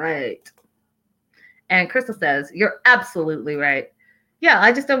 you're right. And Crystal says, you're absolutely right. Yeah,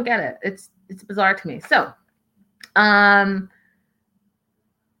 I just don't get it. It's bizarre to me. So,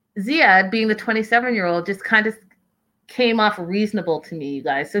 Ziad, being the 27-year-old, just kind of came off reasonable to me, you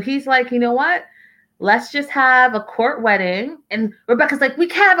guys. So he's like, you know what? Let's just have a court wedding. And Rebecca's like, we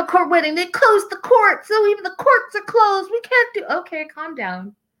can't have a court wedding. They closed the court. So even the courts are closed. We can't do. Okay, calm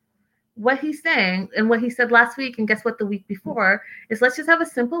down. What he's saying and what he said last week, and guess what, the week before, is let's just have a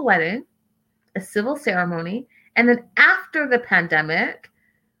simple wedding, a civil ceremony. And then after the pandemic,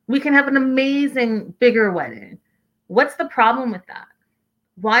 we can have an amazing, bigger wedding. What's the problem with that?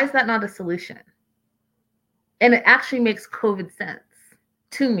 Why is that not a solution? And it actually makes COVID sense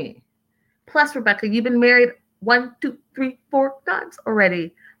to me. Plus, Rebecca, you've been married 1, 2, 3, 4 times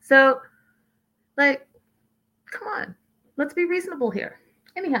already. So, like, come on. Let's be reasonable here.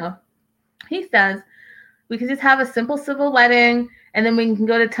 Anyhow, he says we can just have a simple civil wedding, and then we can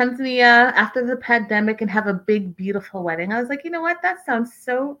go to Tanzania after the pandemic and have a big, beautiful wedding. I was like, you know what? That sounds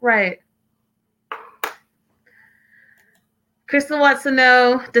so right. Crystal wants to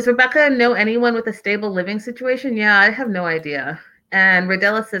know, does Rebecca know anyone with a stable living situation? Yeah, I have no idea. And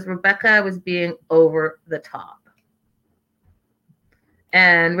Rodella says Rebecca was being over the top.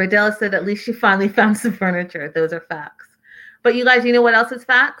 And Rodella said at least she finally found some furniture. Those are facts. But you guys, you know what else is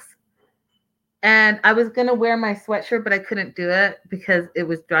facts? And I was going to wear my sweatshirt, but I couldn't do it because it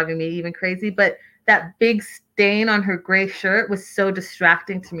was driving me even crazy. But that big stain on her gray shirt was so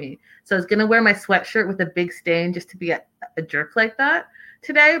distracting to me. So I was going to wear my sweatshirt with a big stain just to be a jerk like that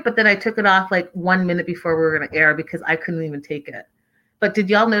today. But then I took it off like 1 minute before we were going to air because I couldn't even take it. But did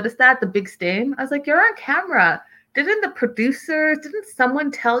y'all notice that? The big stain? I was like, you're on camera. Didn't the producers, didn't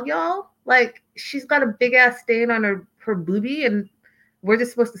someone tell y'all? Like, she's got a big ass stain on her booty and we're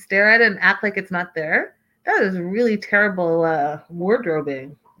just supposed to stare at it and act like it's not there? That is really terrible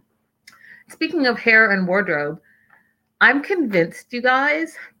wardrobing. Speaking of hair and wardrobe, I'm convinced, you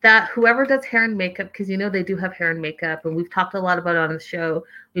guys, that whoever does hair and makeup, because you know they do have hair and makeup, and we've talked a lot about it on the show.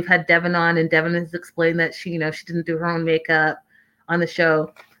 We've had Devin on, and Devin has explained that she didn't do her own makeup on the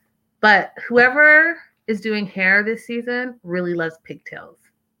show. But whoever is doing hair this season really loves pigtails.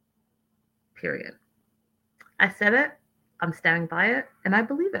 Period. I said it. I'm standing by it, and I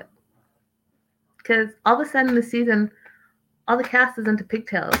believe it. Because all of a sudden this season, all the cast is into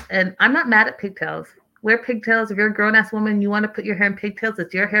pigtails, and I'm not mad at pigtails. Wear pigtails. If you're a grown-ass woman, you want to put your hair in pigtails,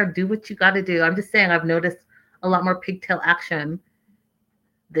 it's your hair. Do what you got to do. I'm just saying I've noticed a lot more pigtail action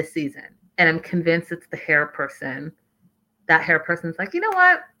this season, and I'm convinced it's the hair person. That hair person's like, you know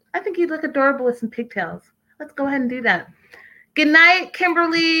what? I think you'd look adorable with some pigtails. Let's go ahead and do that. Good night,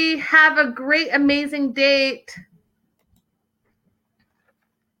 Kimberly. Have a great, amazing date.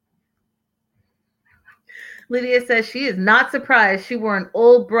 Lydia says she is not surprised she wore an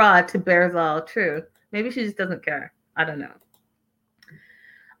old bra to Bearsall. True. Maybe she just doesn't care. I don't know.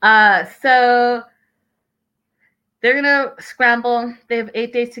 So they're going to scramble. They have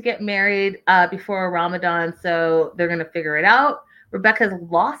 8 days to get married before Ramadan, so they're going to figure it out. Rebecca's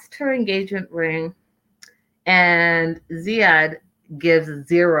lost her engagement ring, and Ziad gives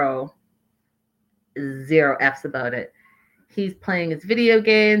zero F's about it. He's playing his video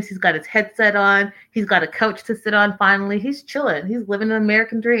games. He's got his headset on. He's got a couch to sit on finally. He's chilling. He's living an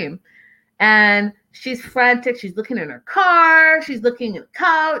American dream. And she's frantic. She's looking in her car. She's looking at the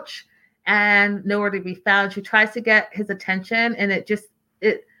couch and nowhere to be found. She tries to get his attention, and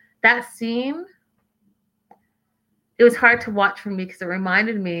that scene, it was hard to watch for me because it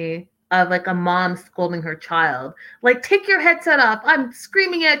reminded me of like a mom scolding her child. Like, take your headset off. I'm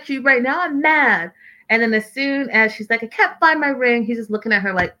screaming at you right now. I'm mad. And then as soon as she's like, I can't find my ring, he's just looking at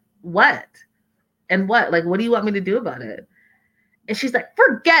her like, what? And what? Like, what do you want me to do about it? And she's like,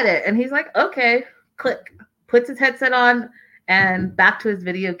 forget it. And he's like, okay, click. Puts his headset on and back to his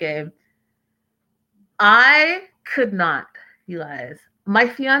video game. I could not, you guys. My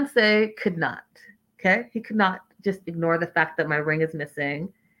fiance could not. Okay? He could not just ignore the fact that my ring is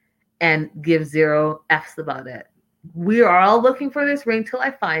missing and give zero F's about it. We are all looking for this ring till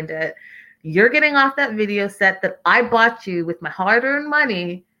I find it. You're getting off that video set that I bought you with my hard-earned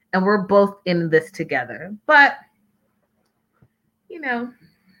money, and we're both in this together. But, I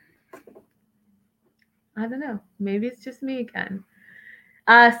don't know. Maybe it's just me again.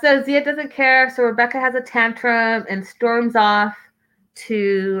 So Zia doesn't care. So Rebecca has a tantrum and storms off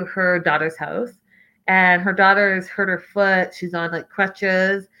to her daughter's house. And her daughter has hurt her foot. She's on like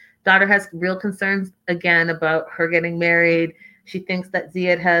crutches. Daughter has real concerns again about her getting married. She thinks that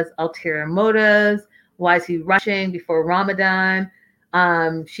Ziad has ulterior motives. Why is he rushing before Ramadan?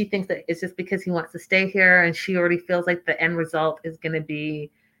 She thinks that it's just because he wants to stay here, and she already feels like the end result is going to be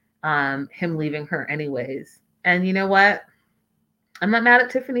him leaving her anyways. And you know what? I'm not mad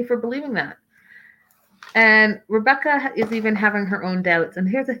at Tiffany for believing that. And Rebecca is even having her own doubts. And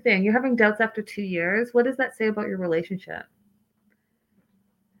here's the thing, you're having doubts after 2 years. What does that say about your relationship?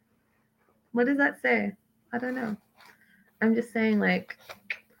 What does that say? I don't know. I'm just saying, like,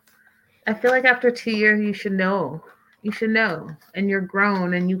 I feel like after 2 years, you should know. You should know. And you're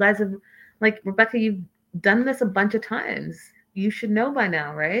grown. And you guys have, like, Rebecca, you've done this a bunch of times. You should know by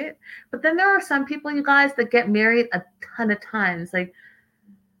now, right? But then there are some people, you guys, that get married a ton of times. Like,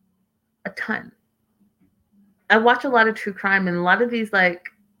 a ton. I watch a lot of true crime, and a lot of these, like,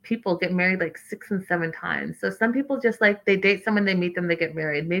 people get married like 6 and 7 times. So some people just, like, they date someone, they meet them, they get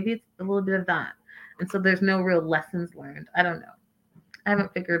married. Maybe it's a little bit of that. And so there's no real lessons learned. I don't know. I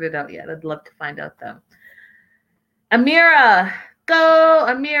haven't figured it out yet. I'd love to find out though. Amira, go,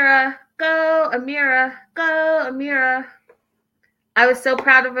 Amira, go, Amira, go, Amira. I was so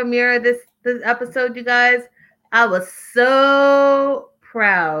proud of Amira this episode, you guys. I was so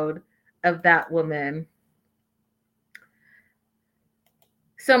proud of that woman.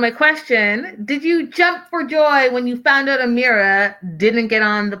 So my question, did you jump for joy when you found out Amira didn't get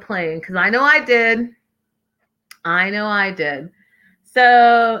on the plane? Because I know I did. I know I did.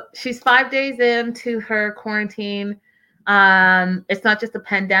 So she's 5 days into her quarantine. It's not just a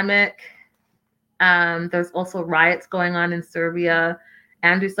pandemic. There's also riots going on in Serbia.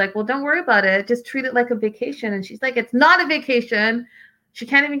 Andrew's like, well, don't worry about it. Just treat it like a vacation. And she's like, it's not a vacation. She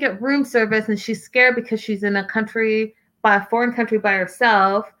can't even get room service. And she's scared because she's in a foreign country by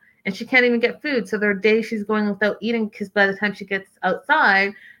herself. And she can't even get food. So there are days she's going without eating because by the time she gets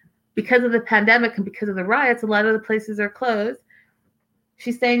outside, because of the pandemic and because of the riots, a lot of the places are closed.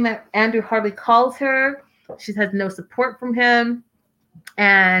 She's saying that Andrew hardly calls her. She has no support from him.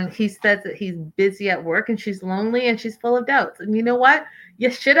 And he says that he's busy at work and she's lonely and she's full of doubts. And you know what? You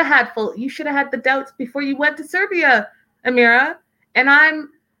should have had the doubts before you went to Serbia, Amira. And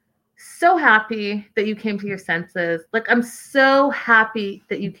I'm so happy that you came to your senses. Like, I'm so happy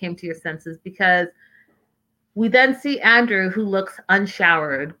that you came to your senses, because we then see Andrew, who looks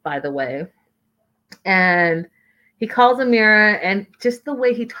unshowered, by the way. And he calls Amira, and just the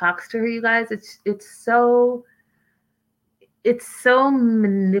way he talks to her, you guys, it's so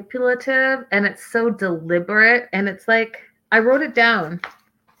manipulative and it's so deliberate. And it's like, I wrote it down.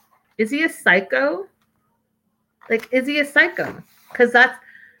 Is he a psycho? Like, is he a psycho? Because that's,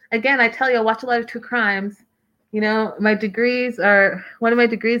 again, I tell you, I watch a lot of true crimes. You know, one of my degrees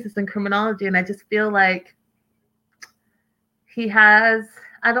is in criminology, and I just feel like he has,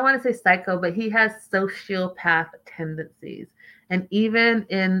 I don't want to say psycho, but he has sociopath tendencies. And even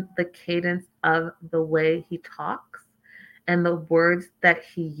in the cadence of the way he talks and the words that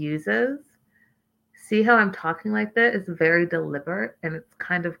he uses, see how I'm talking like that? It's very deliberate and it's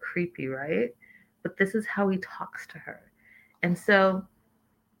kind of creepy, right? But this is how he talks to her. And so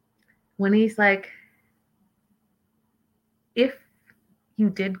when he's like, if you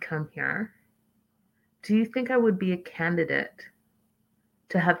did come here, do you think I would be a candidate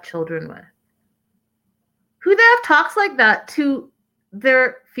to have children with? Who the F talks like that to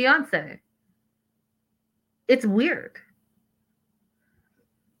their fiance? It's weird.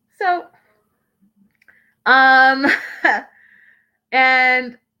 So, and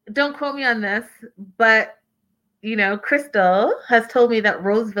don't quote me on this, but, you know, Crystal has told me that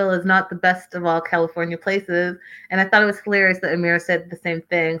Roseville is not the best of all California places. And I thought it was hilarious that Amira said the same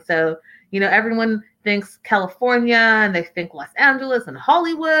thing. So, you know, everyone thinks California and they think Los Angeles and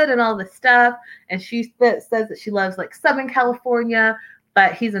Hollywood and all this stuff. And she says that she loves like Southern California,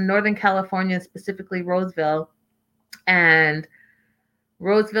 but he's in Northern California, specifically Roseville. And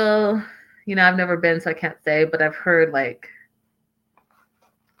Roseville, you know, I've never been, so I can't say, but I've heard like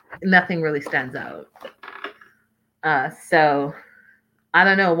nothing really stands out. So I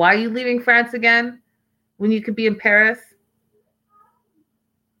don't know. Why are you leaving France again when you could be in Paris?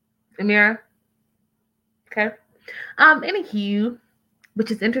 Amira? Okay. Anywho, which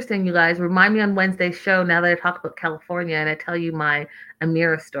is interesting, you guys. Remind me on Wednesday's show, now that I talk about California and I tell you my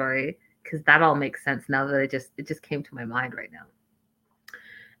Amira story, because that all makes sense now that it just came to my mind right now.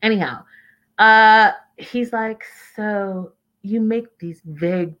 Anyhow, he's like, so you make these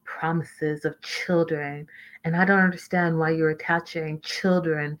vague promises of children, and I don't understand why you're attaching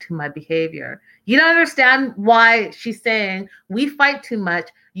children to my behavior. You don't understand why she's saying we fight too much.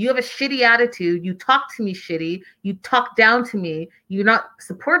 You have a shitty attitude. You talk to me shitty. You talk down to me. You're not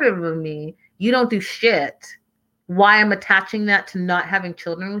supportive of me. You don't do shit. Why I'm attaching that to not having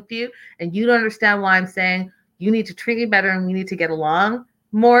children with you. And you don't understand why I'm saying you need to treat me better and we need to get along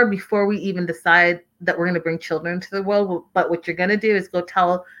more before we even decide that we're going to bring children into the world. But what you're going to do is go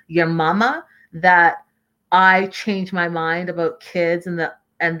tell your mama that I changed my mind about kids and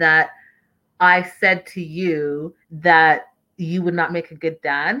that I said to you that you would not make a good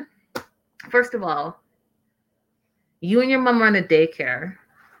dad. First of all, you and your mom run a daycare,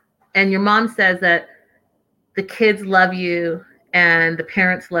 and your mom says that the kids love you and the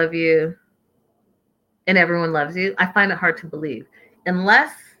parents love you and everyone loves you. I find it hard to believe.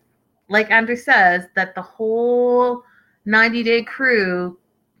 Unless, like Andrew says, that the whole 90-day crew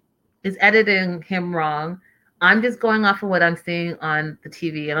is editing him wrong. I'm just going off of what I'm seeing on the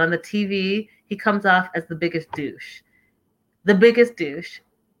TV. And on the TV, he comes off as the biggest douche. The biggest douche.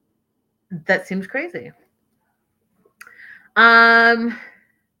 That seems crazy.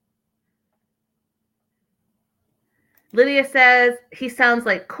 Lydia says he sounds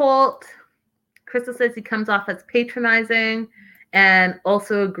like Colt. Crystal says he comes off as patronizing and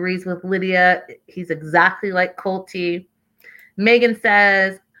also agrees with Lydia. He's exactly like Colty. Megan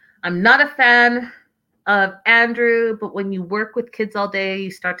says, I'm not a fan of Andrew, but when you work with kids all day,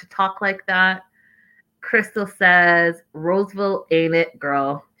 you start to talk like that. Crystal says, Roseville ain't it,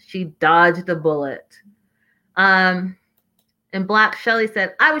 girl. She dodged a bullet. And Black Shelley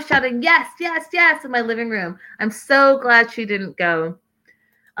said, I was shouting, yes, yes, yes, in my living room. I'm so glad she didn't go.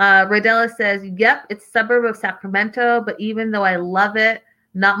 Rodella says, yep, it's a suburb of Sacramento, but even though I love it,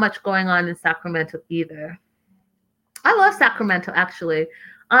 not much going on in Sacramento either. I love Sacramento, actually.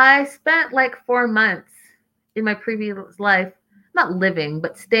 I spent like 4 months in my previous life, not living,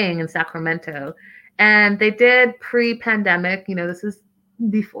 but staying in Sacramento. And they did pre-pandemic, this is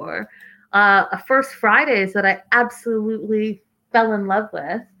before, a First Fridays that I absolutely fell in love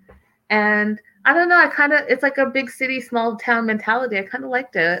with. And I don't know, it's like a big city, small town mentality. I kind of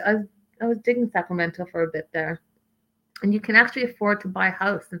liked it. I was digging Sacramento for a bit there. And you can actually afford to buy a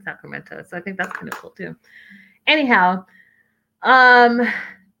house in Sacramento. So I think that's kind of cool too. Anyhow, Amira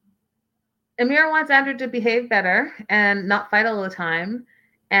wants Andrew to behave better and not fight all the time.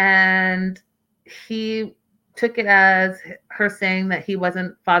 And he took it as her saying that he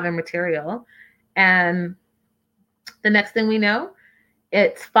wasn't father material. And the next thing we know,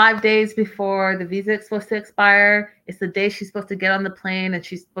 it's 5 days before the visa is supposed to expire. It's the day she's supposed to get on the plane and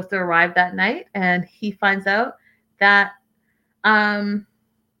she's supposed to arrive that night. And he finds out that Amira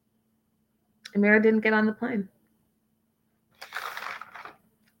didn't get on the plane.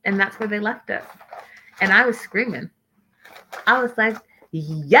 And that's where they left it. And I was screaming. I was like,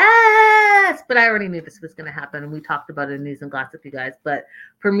 yes! But I already knew this was going to happen. And we talked about it in News and Gossip, you guys. But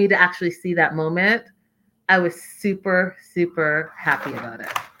for me to actually see that moment, I was super, super happy about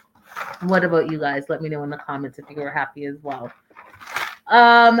it. What about you guys? Let me know in the comments if you were happy as well.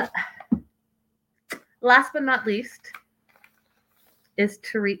 Last but not least is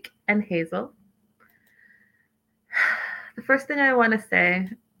Tariq and Hazel. The first thing I want to say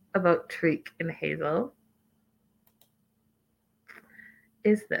about Tariq and Hazel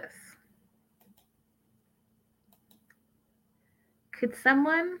is this. Could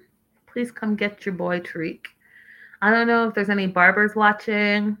someone please come get your boy Tariq? I don't know if there's any barbers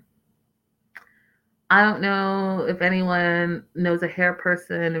watching. I don't know if anyone knows a hair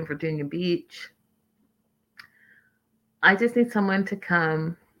person in Virginia Beach. I just need someone to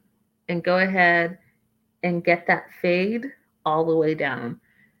come and go ahead and get that fade all the way down.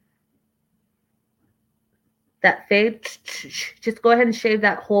 That fade, just go ahead and shave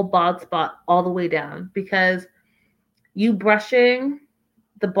that whole bald spot all the way down, because you brushing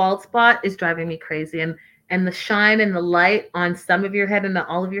the bald spot is driving me crazy. And the shine and the light on some of your head and not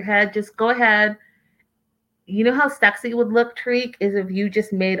all of your head, just go ahead. You know how sexy it would look, Tariq, is if you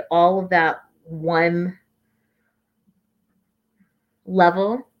just made all of that one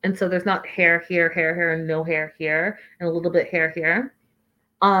level. And so there's not hair here, and no hair here, and a little bit hair here.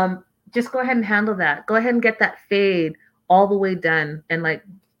 Just go ahead and handle that. Go ahead and get that fade all the way done and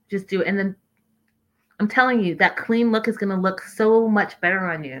just do it. And then I'm telling you, that clean look is going to look so much better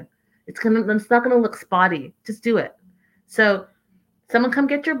on you. It's not going to look spotty. Just do it. So someone come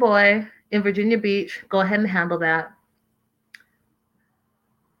get your boy in Virginia Beach. Go ahead and handle that.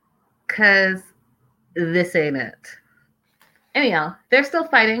 Because this ain't it. Anyhow, they're still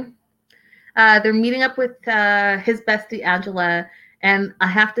fighting. They're meeting up with his bestie, Angela. And I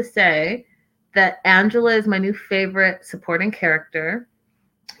have to say that Angela is my new favorite supporting character.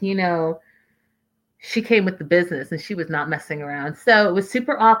 You know, she came with the business and she was not messing around. So it was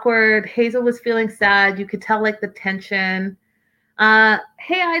super awkward. Hazel was feeling sad. You could tell like the tension.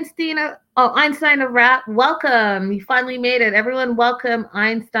 Hey Einstein, Einstein of Rap, welcome. You finally made it. Everyone welcome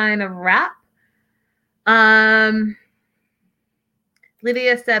Einstein of Rap.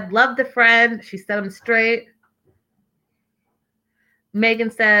 Lydia said, love the friend. She set him straight.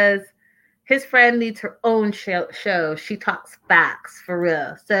 Megan says, his friend needs her own show. She talks facts for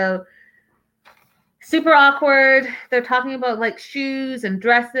real. So super awkward. They're talking about like shoes and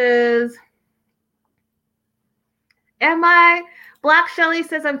dresses. Am I? Black Shelly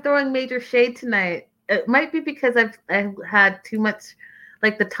says I'm throwing major shade tonight. It might be because I've had too much,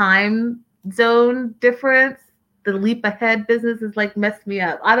 like the time zone difference. The leap ahead business has like messed me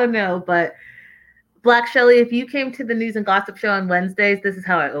up. I don't know, but Black Shelly, if you came to the news and gossip show on Wednesdays, this is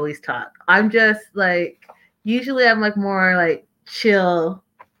how I always talk. I'm just like, usually I'm like more like chill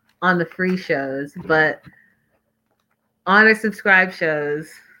on the free shows, but on our subscribe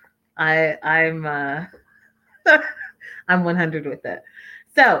shows, I'm I'm 100 with it.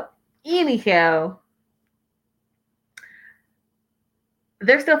 So, anyhow,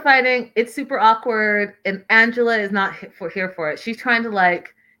 they're still fighting. It's super awkward, and Angela is not here for it. She's trying to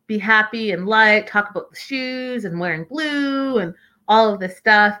like be happy and light, talk about the shoes and wearing blue and all of this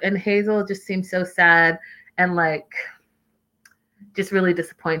stuff. And Hazel just seems so sad and like just really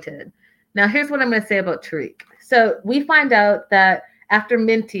disappointed. Now, here's what I'm going to say about Tariq. So we find out that after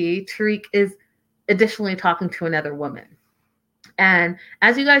Minty, Tariq is additionally talking to another woman. And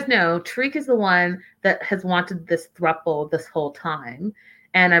as you guys know, Tariq is the one that has wanted this throuple this whole time.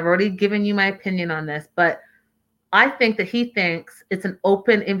 And I've already given you my opinion on this, but I think that he thinks it's an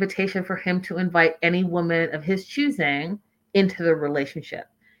open invitation for him to invite any woman of his choosing into the relationship.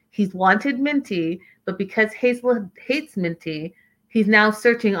 He's wanted Minty, but because Hazel hates Minty, he's now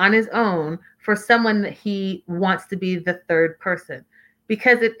searching on his own for someone that he wants to be the third person,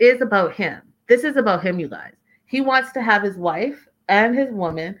 because it is about him. This is about him, you guys. He wants to have his wife and his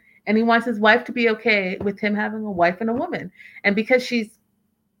woman, and he wants his wife to be okay with him having a wife and a woman. And because she's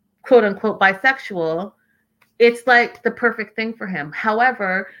quote unquote bisexual, it's like the perfect thing for him.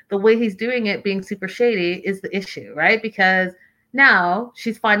 However, the way he's doing it, being super shady, is the issue, right? Because now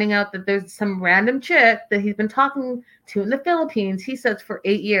she's finding out that there's some random chick that he's been talking to in the Philippines. He says for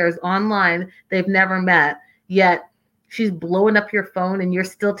 8 years online, they've never met, yet she's blowing up your phone and you're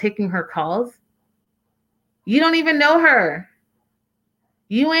still taking her calls. You don't even know her.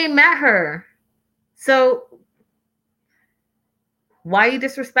 You ain't met her. So why are you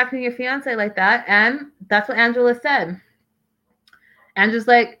disrespecting your fiance like that? And that's what Angela said. Angela's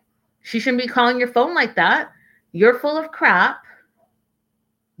like, she shouldn't be calling your phone like that. You're full of crap.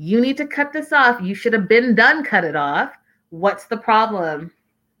 You need to cut this off. You should have been done, cut it off. What's the problem?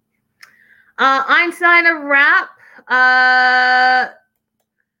 Einstein of Rap,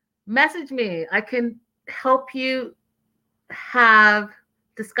 message me. I can help you have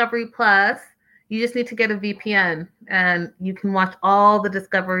Discovery Plus. You just need to get a VPN and you can watch all the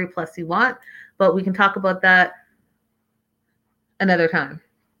Discovery Plus you want, but we can talk about that another time.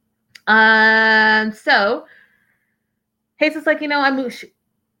 So Hazel's like, I moved.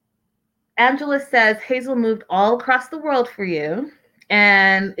 Angela says Hazel moved all across the world for you.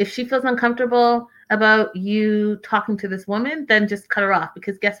 And if she feels uncomfortable about you talking to this woman, then just cut her off,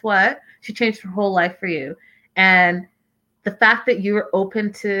 because guess what? She changed her whole life for you. And the fact that you were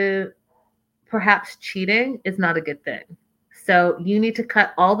open to perhaps cheating is not a good thing. So you need to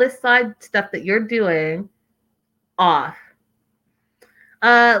cut all this side stuff that you're doing off.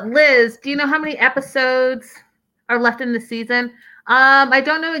 Liz, do you know how many episodes are left in the season? I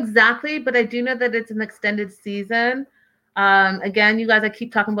don't know exactly, but I do know that it's an extended season. Again, you guys, I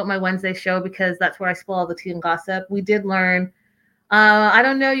keep talking about my Wednesday show because that's where I spill all the tea and gossip. We did learn. I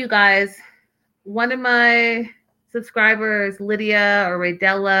don't know, you guys. One of my subscribers, Lydia or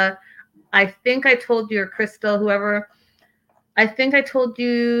Raydella, I think I told you, or Crystal, whoever, I think I told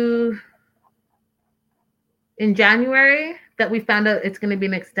you in January that we found out it's going to be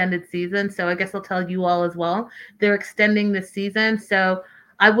an extended season. So I guess I'll tell you all as well. They're extending this season. So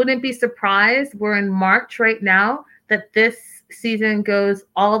I wouldn't be surprised. We're in March right now that this season goes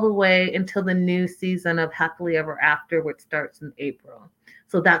all the way until the new season of Happily Ever After, which starts in April.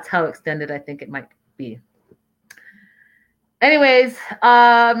 So that's how extended I think it might be. Anyways,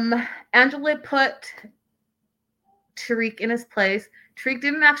 Angela put Tariq in his place. Tariq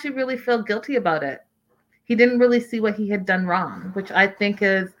didn't actually really feel guilty about it. He didn't really see what he had done wrong, which I think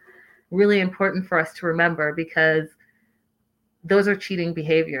is really important for us to remember, because those are cheating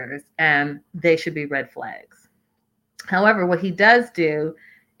behaviors and they should be red flags. However, what he does do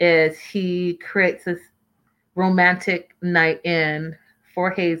is he creates this romantic night in for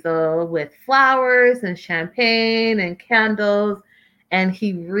Hazel with flowers and champagne and candles, and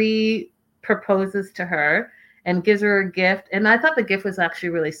he re-proposes to her and gives her a gift. And I thought the gift was actually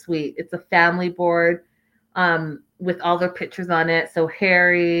really sweet. It's a family board with all their pictures on it. So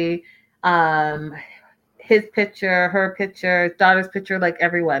Harry, his picture, her picture, daughter's picture, like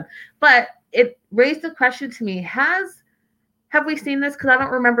everyone. But it raised the question to me, have we seen this? Because I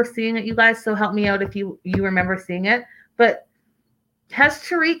don't remember seeing it, you guys, so help me out if you remember seeing it. But has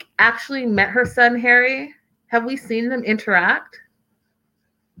Tariq actually met her son, Harry? Have we seen them interact?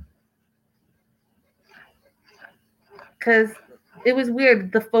 Because it was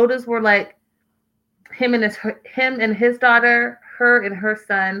weird. The photos were like him and his daughter, her and her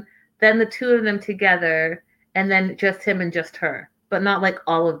son, then the two of them together, and then just him and just her, but not like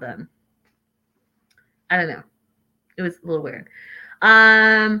all of them. I don't know. It was a little weird.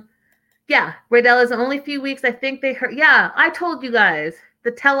 Yeah, Raydell is only a few weeks. I think they heard. Yeah, I told you guys.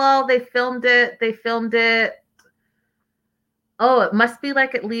 The tell-all, they filmed it. Oh, it must be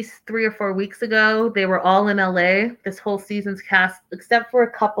like at least 3 or 4 weeks ago. They were all in LA. This whole season's cast, except for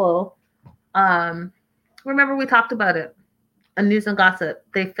a couple. Remember we talked about it on News and Gossip.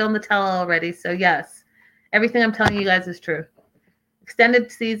 They filmed the tell-all already. So yes, everything I'm telling you guys is true.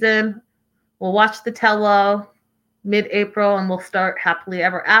 Extended season. We'll watch the tell-all mid-April, and we'll start Happily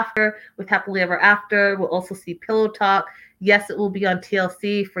Ever After. With Happily Ever After, we'll also see Pillow Talk. Yes, it will be on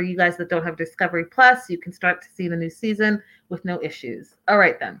TLC for you guys that don't have Discovery Plus. You can start to see the new season with no issues. All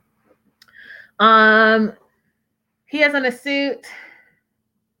right, then. He has on a suit.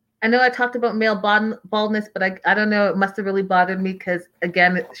 I know I talked about male baldness, but I don't know. It must have really bothered me because,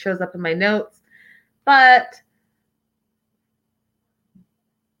 again, it shows up in my notes. But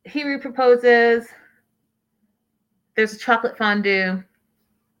he reproposes. There's a chocolate fondue,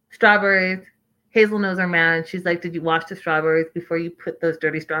 strawberries. Hazel knows her man. She's like, did you wash the strawberries before you put those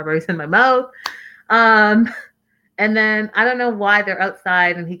dirty strawberries in my mouth? And then I don't know why they're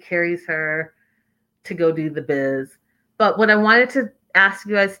outside and he carries her to go do the biz. But what I wanted to ask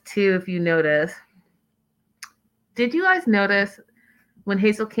you guys too, if you notice, did you guys notice when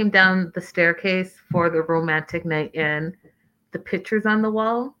Hazel came down the staircase for the romantic night in, the pictures on the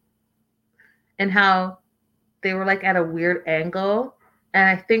wall and how they were like at a weird angle? And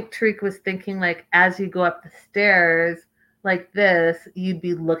I think Tariq was thinking, like, as you go up the stairs like this, you'd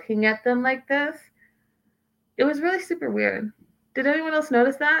be looking at them like this. It was really super weird. Did anyone else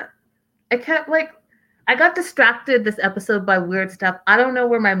notice that? I got distracted this episode by weird stuff. I don't know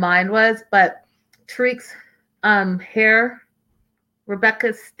where my mind was, but Tariq's hair,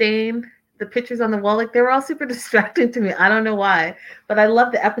 Rebecca's stain, the pictures on the wall, like they were all super distracting to me. I don't know why, but I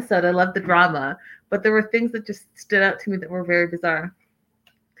love the episode. I love the drama, but there were things that just stood out to me that were very bizarre.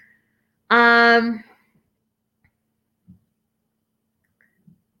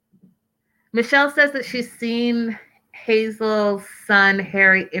 Michelle says that she's seen Hazel's son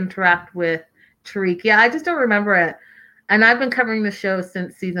Harry interact with Tariq. Yeah, I just don't remember it. And I've been covering the show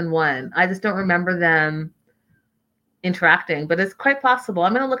since season 1. I just don't remember them interacting, but it's quite possible.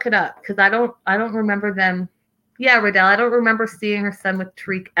 I'm gonna look it up because I don't remember them. Yeah, Riddell, I don't remember seeing her son with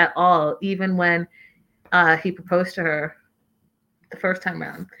Tariq at all, even when he proposed to her the first time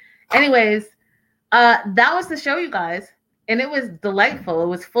around. Anyways, that was the show, you guys. And it was delightful. It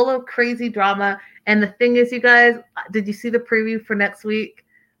was full of crazy drama. And the thing is, you guys, did you see the preview for next week?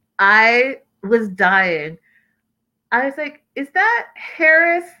 I was dying. I was like, is that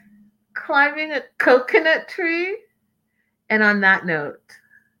Harris climbing a coconut tree? And on that note,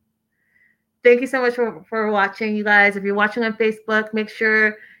 thank you so much for watching, you guys. If you're watching on Facebook, make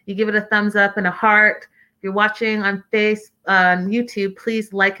sure you give it a thumbs up and a heart. If you're watching on YouTube,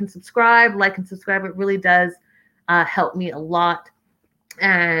 please like and subscribe. Like and subscribe. It really does help me a lot.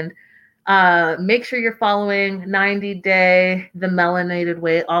 And make sure you're following 90 Day, The Melanated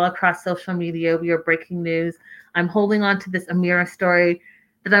Way, all across social media. We are breaking news. I'm holding on to this Amira story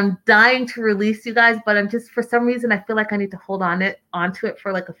that I'm dying to release, you guys, but I'm just, for some reason, I feel like I need to hold onto it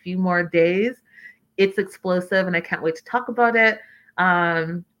for like a few more days. It's explosive, and I can't wait to talk about it.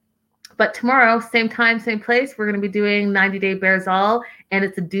 But tomorrow, same time, same place, we're going to be doing 90 Day Bears All, and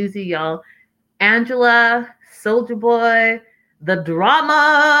it's a doozy, y'all. Angela, Soldier Boy, the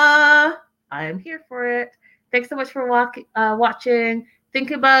drama. I am here for it. Thanks so much for watching. Think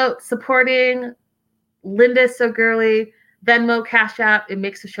about supporting Linda So Girly, Venmo, Cash App. It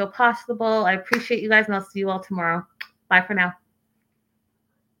makes the show possible. I appreciate you guys, and I'll see you all tomorrow. Bye for now.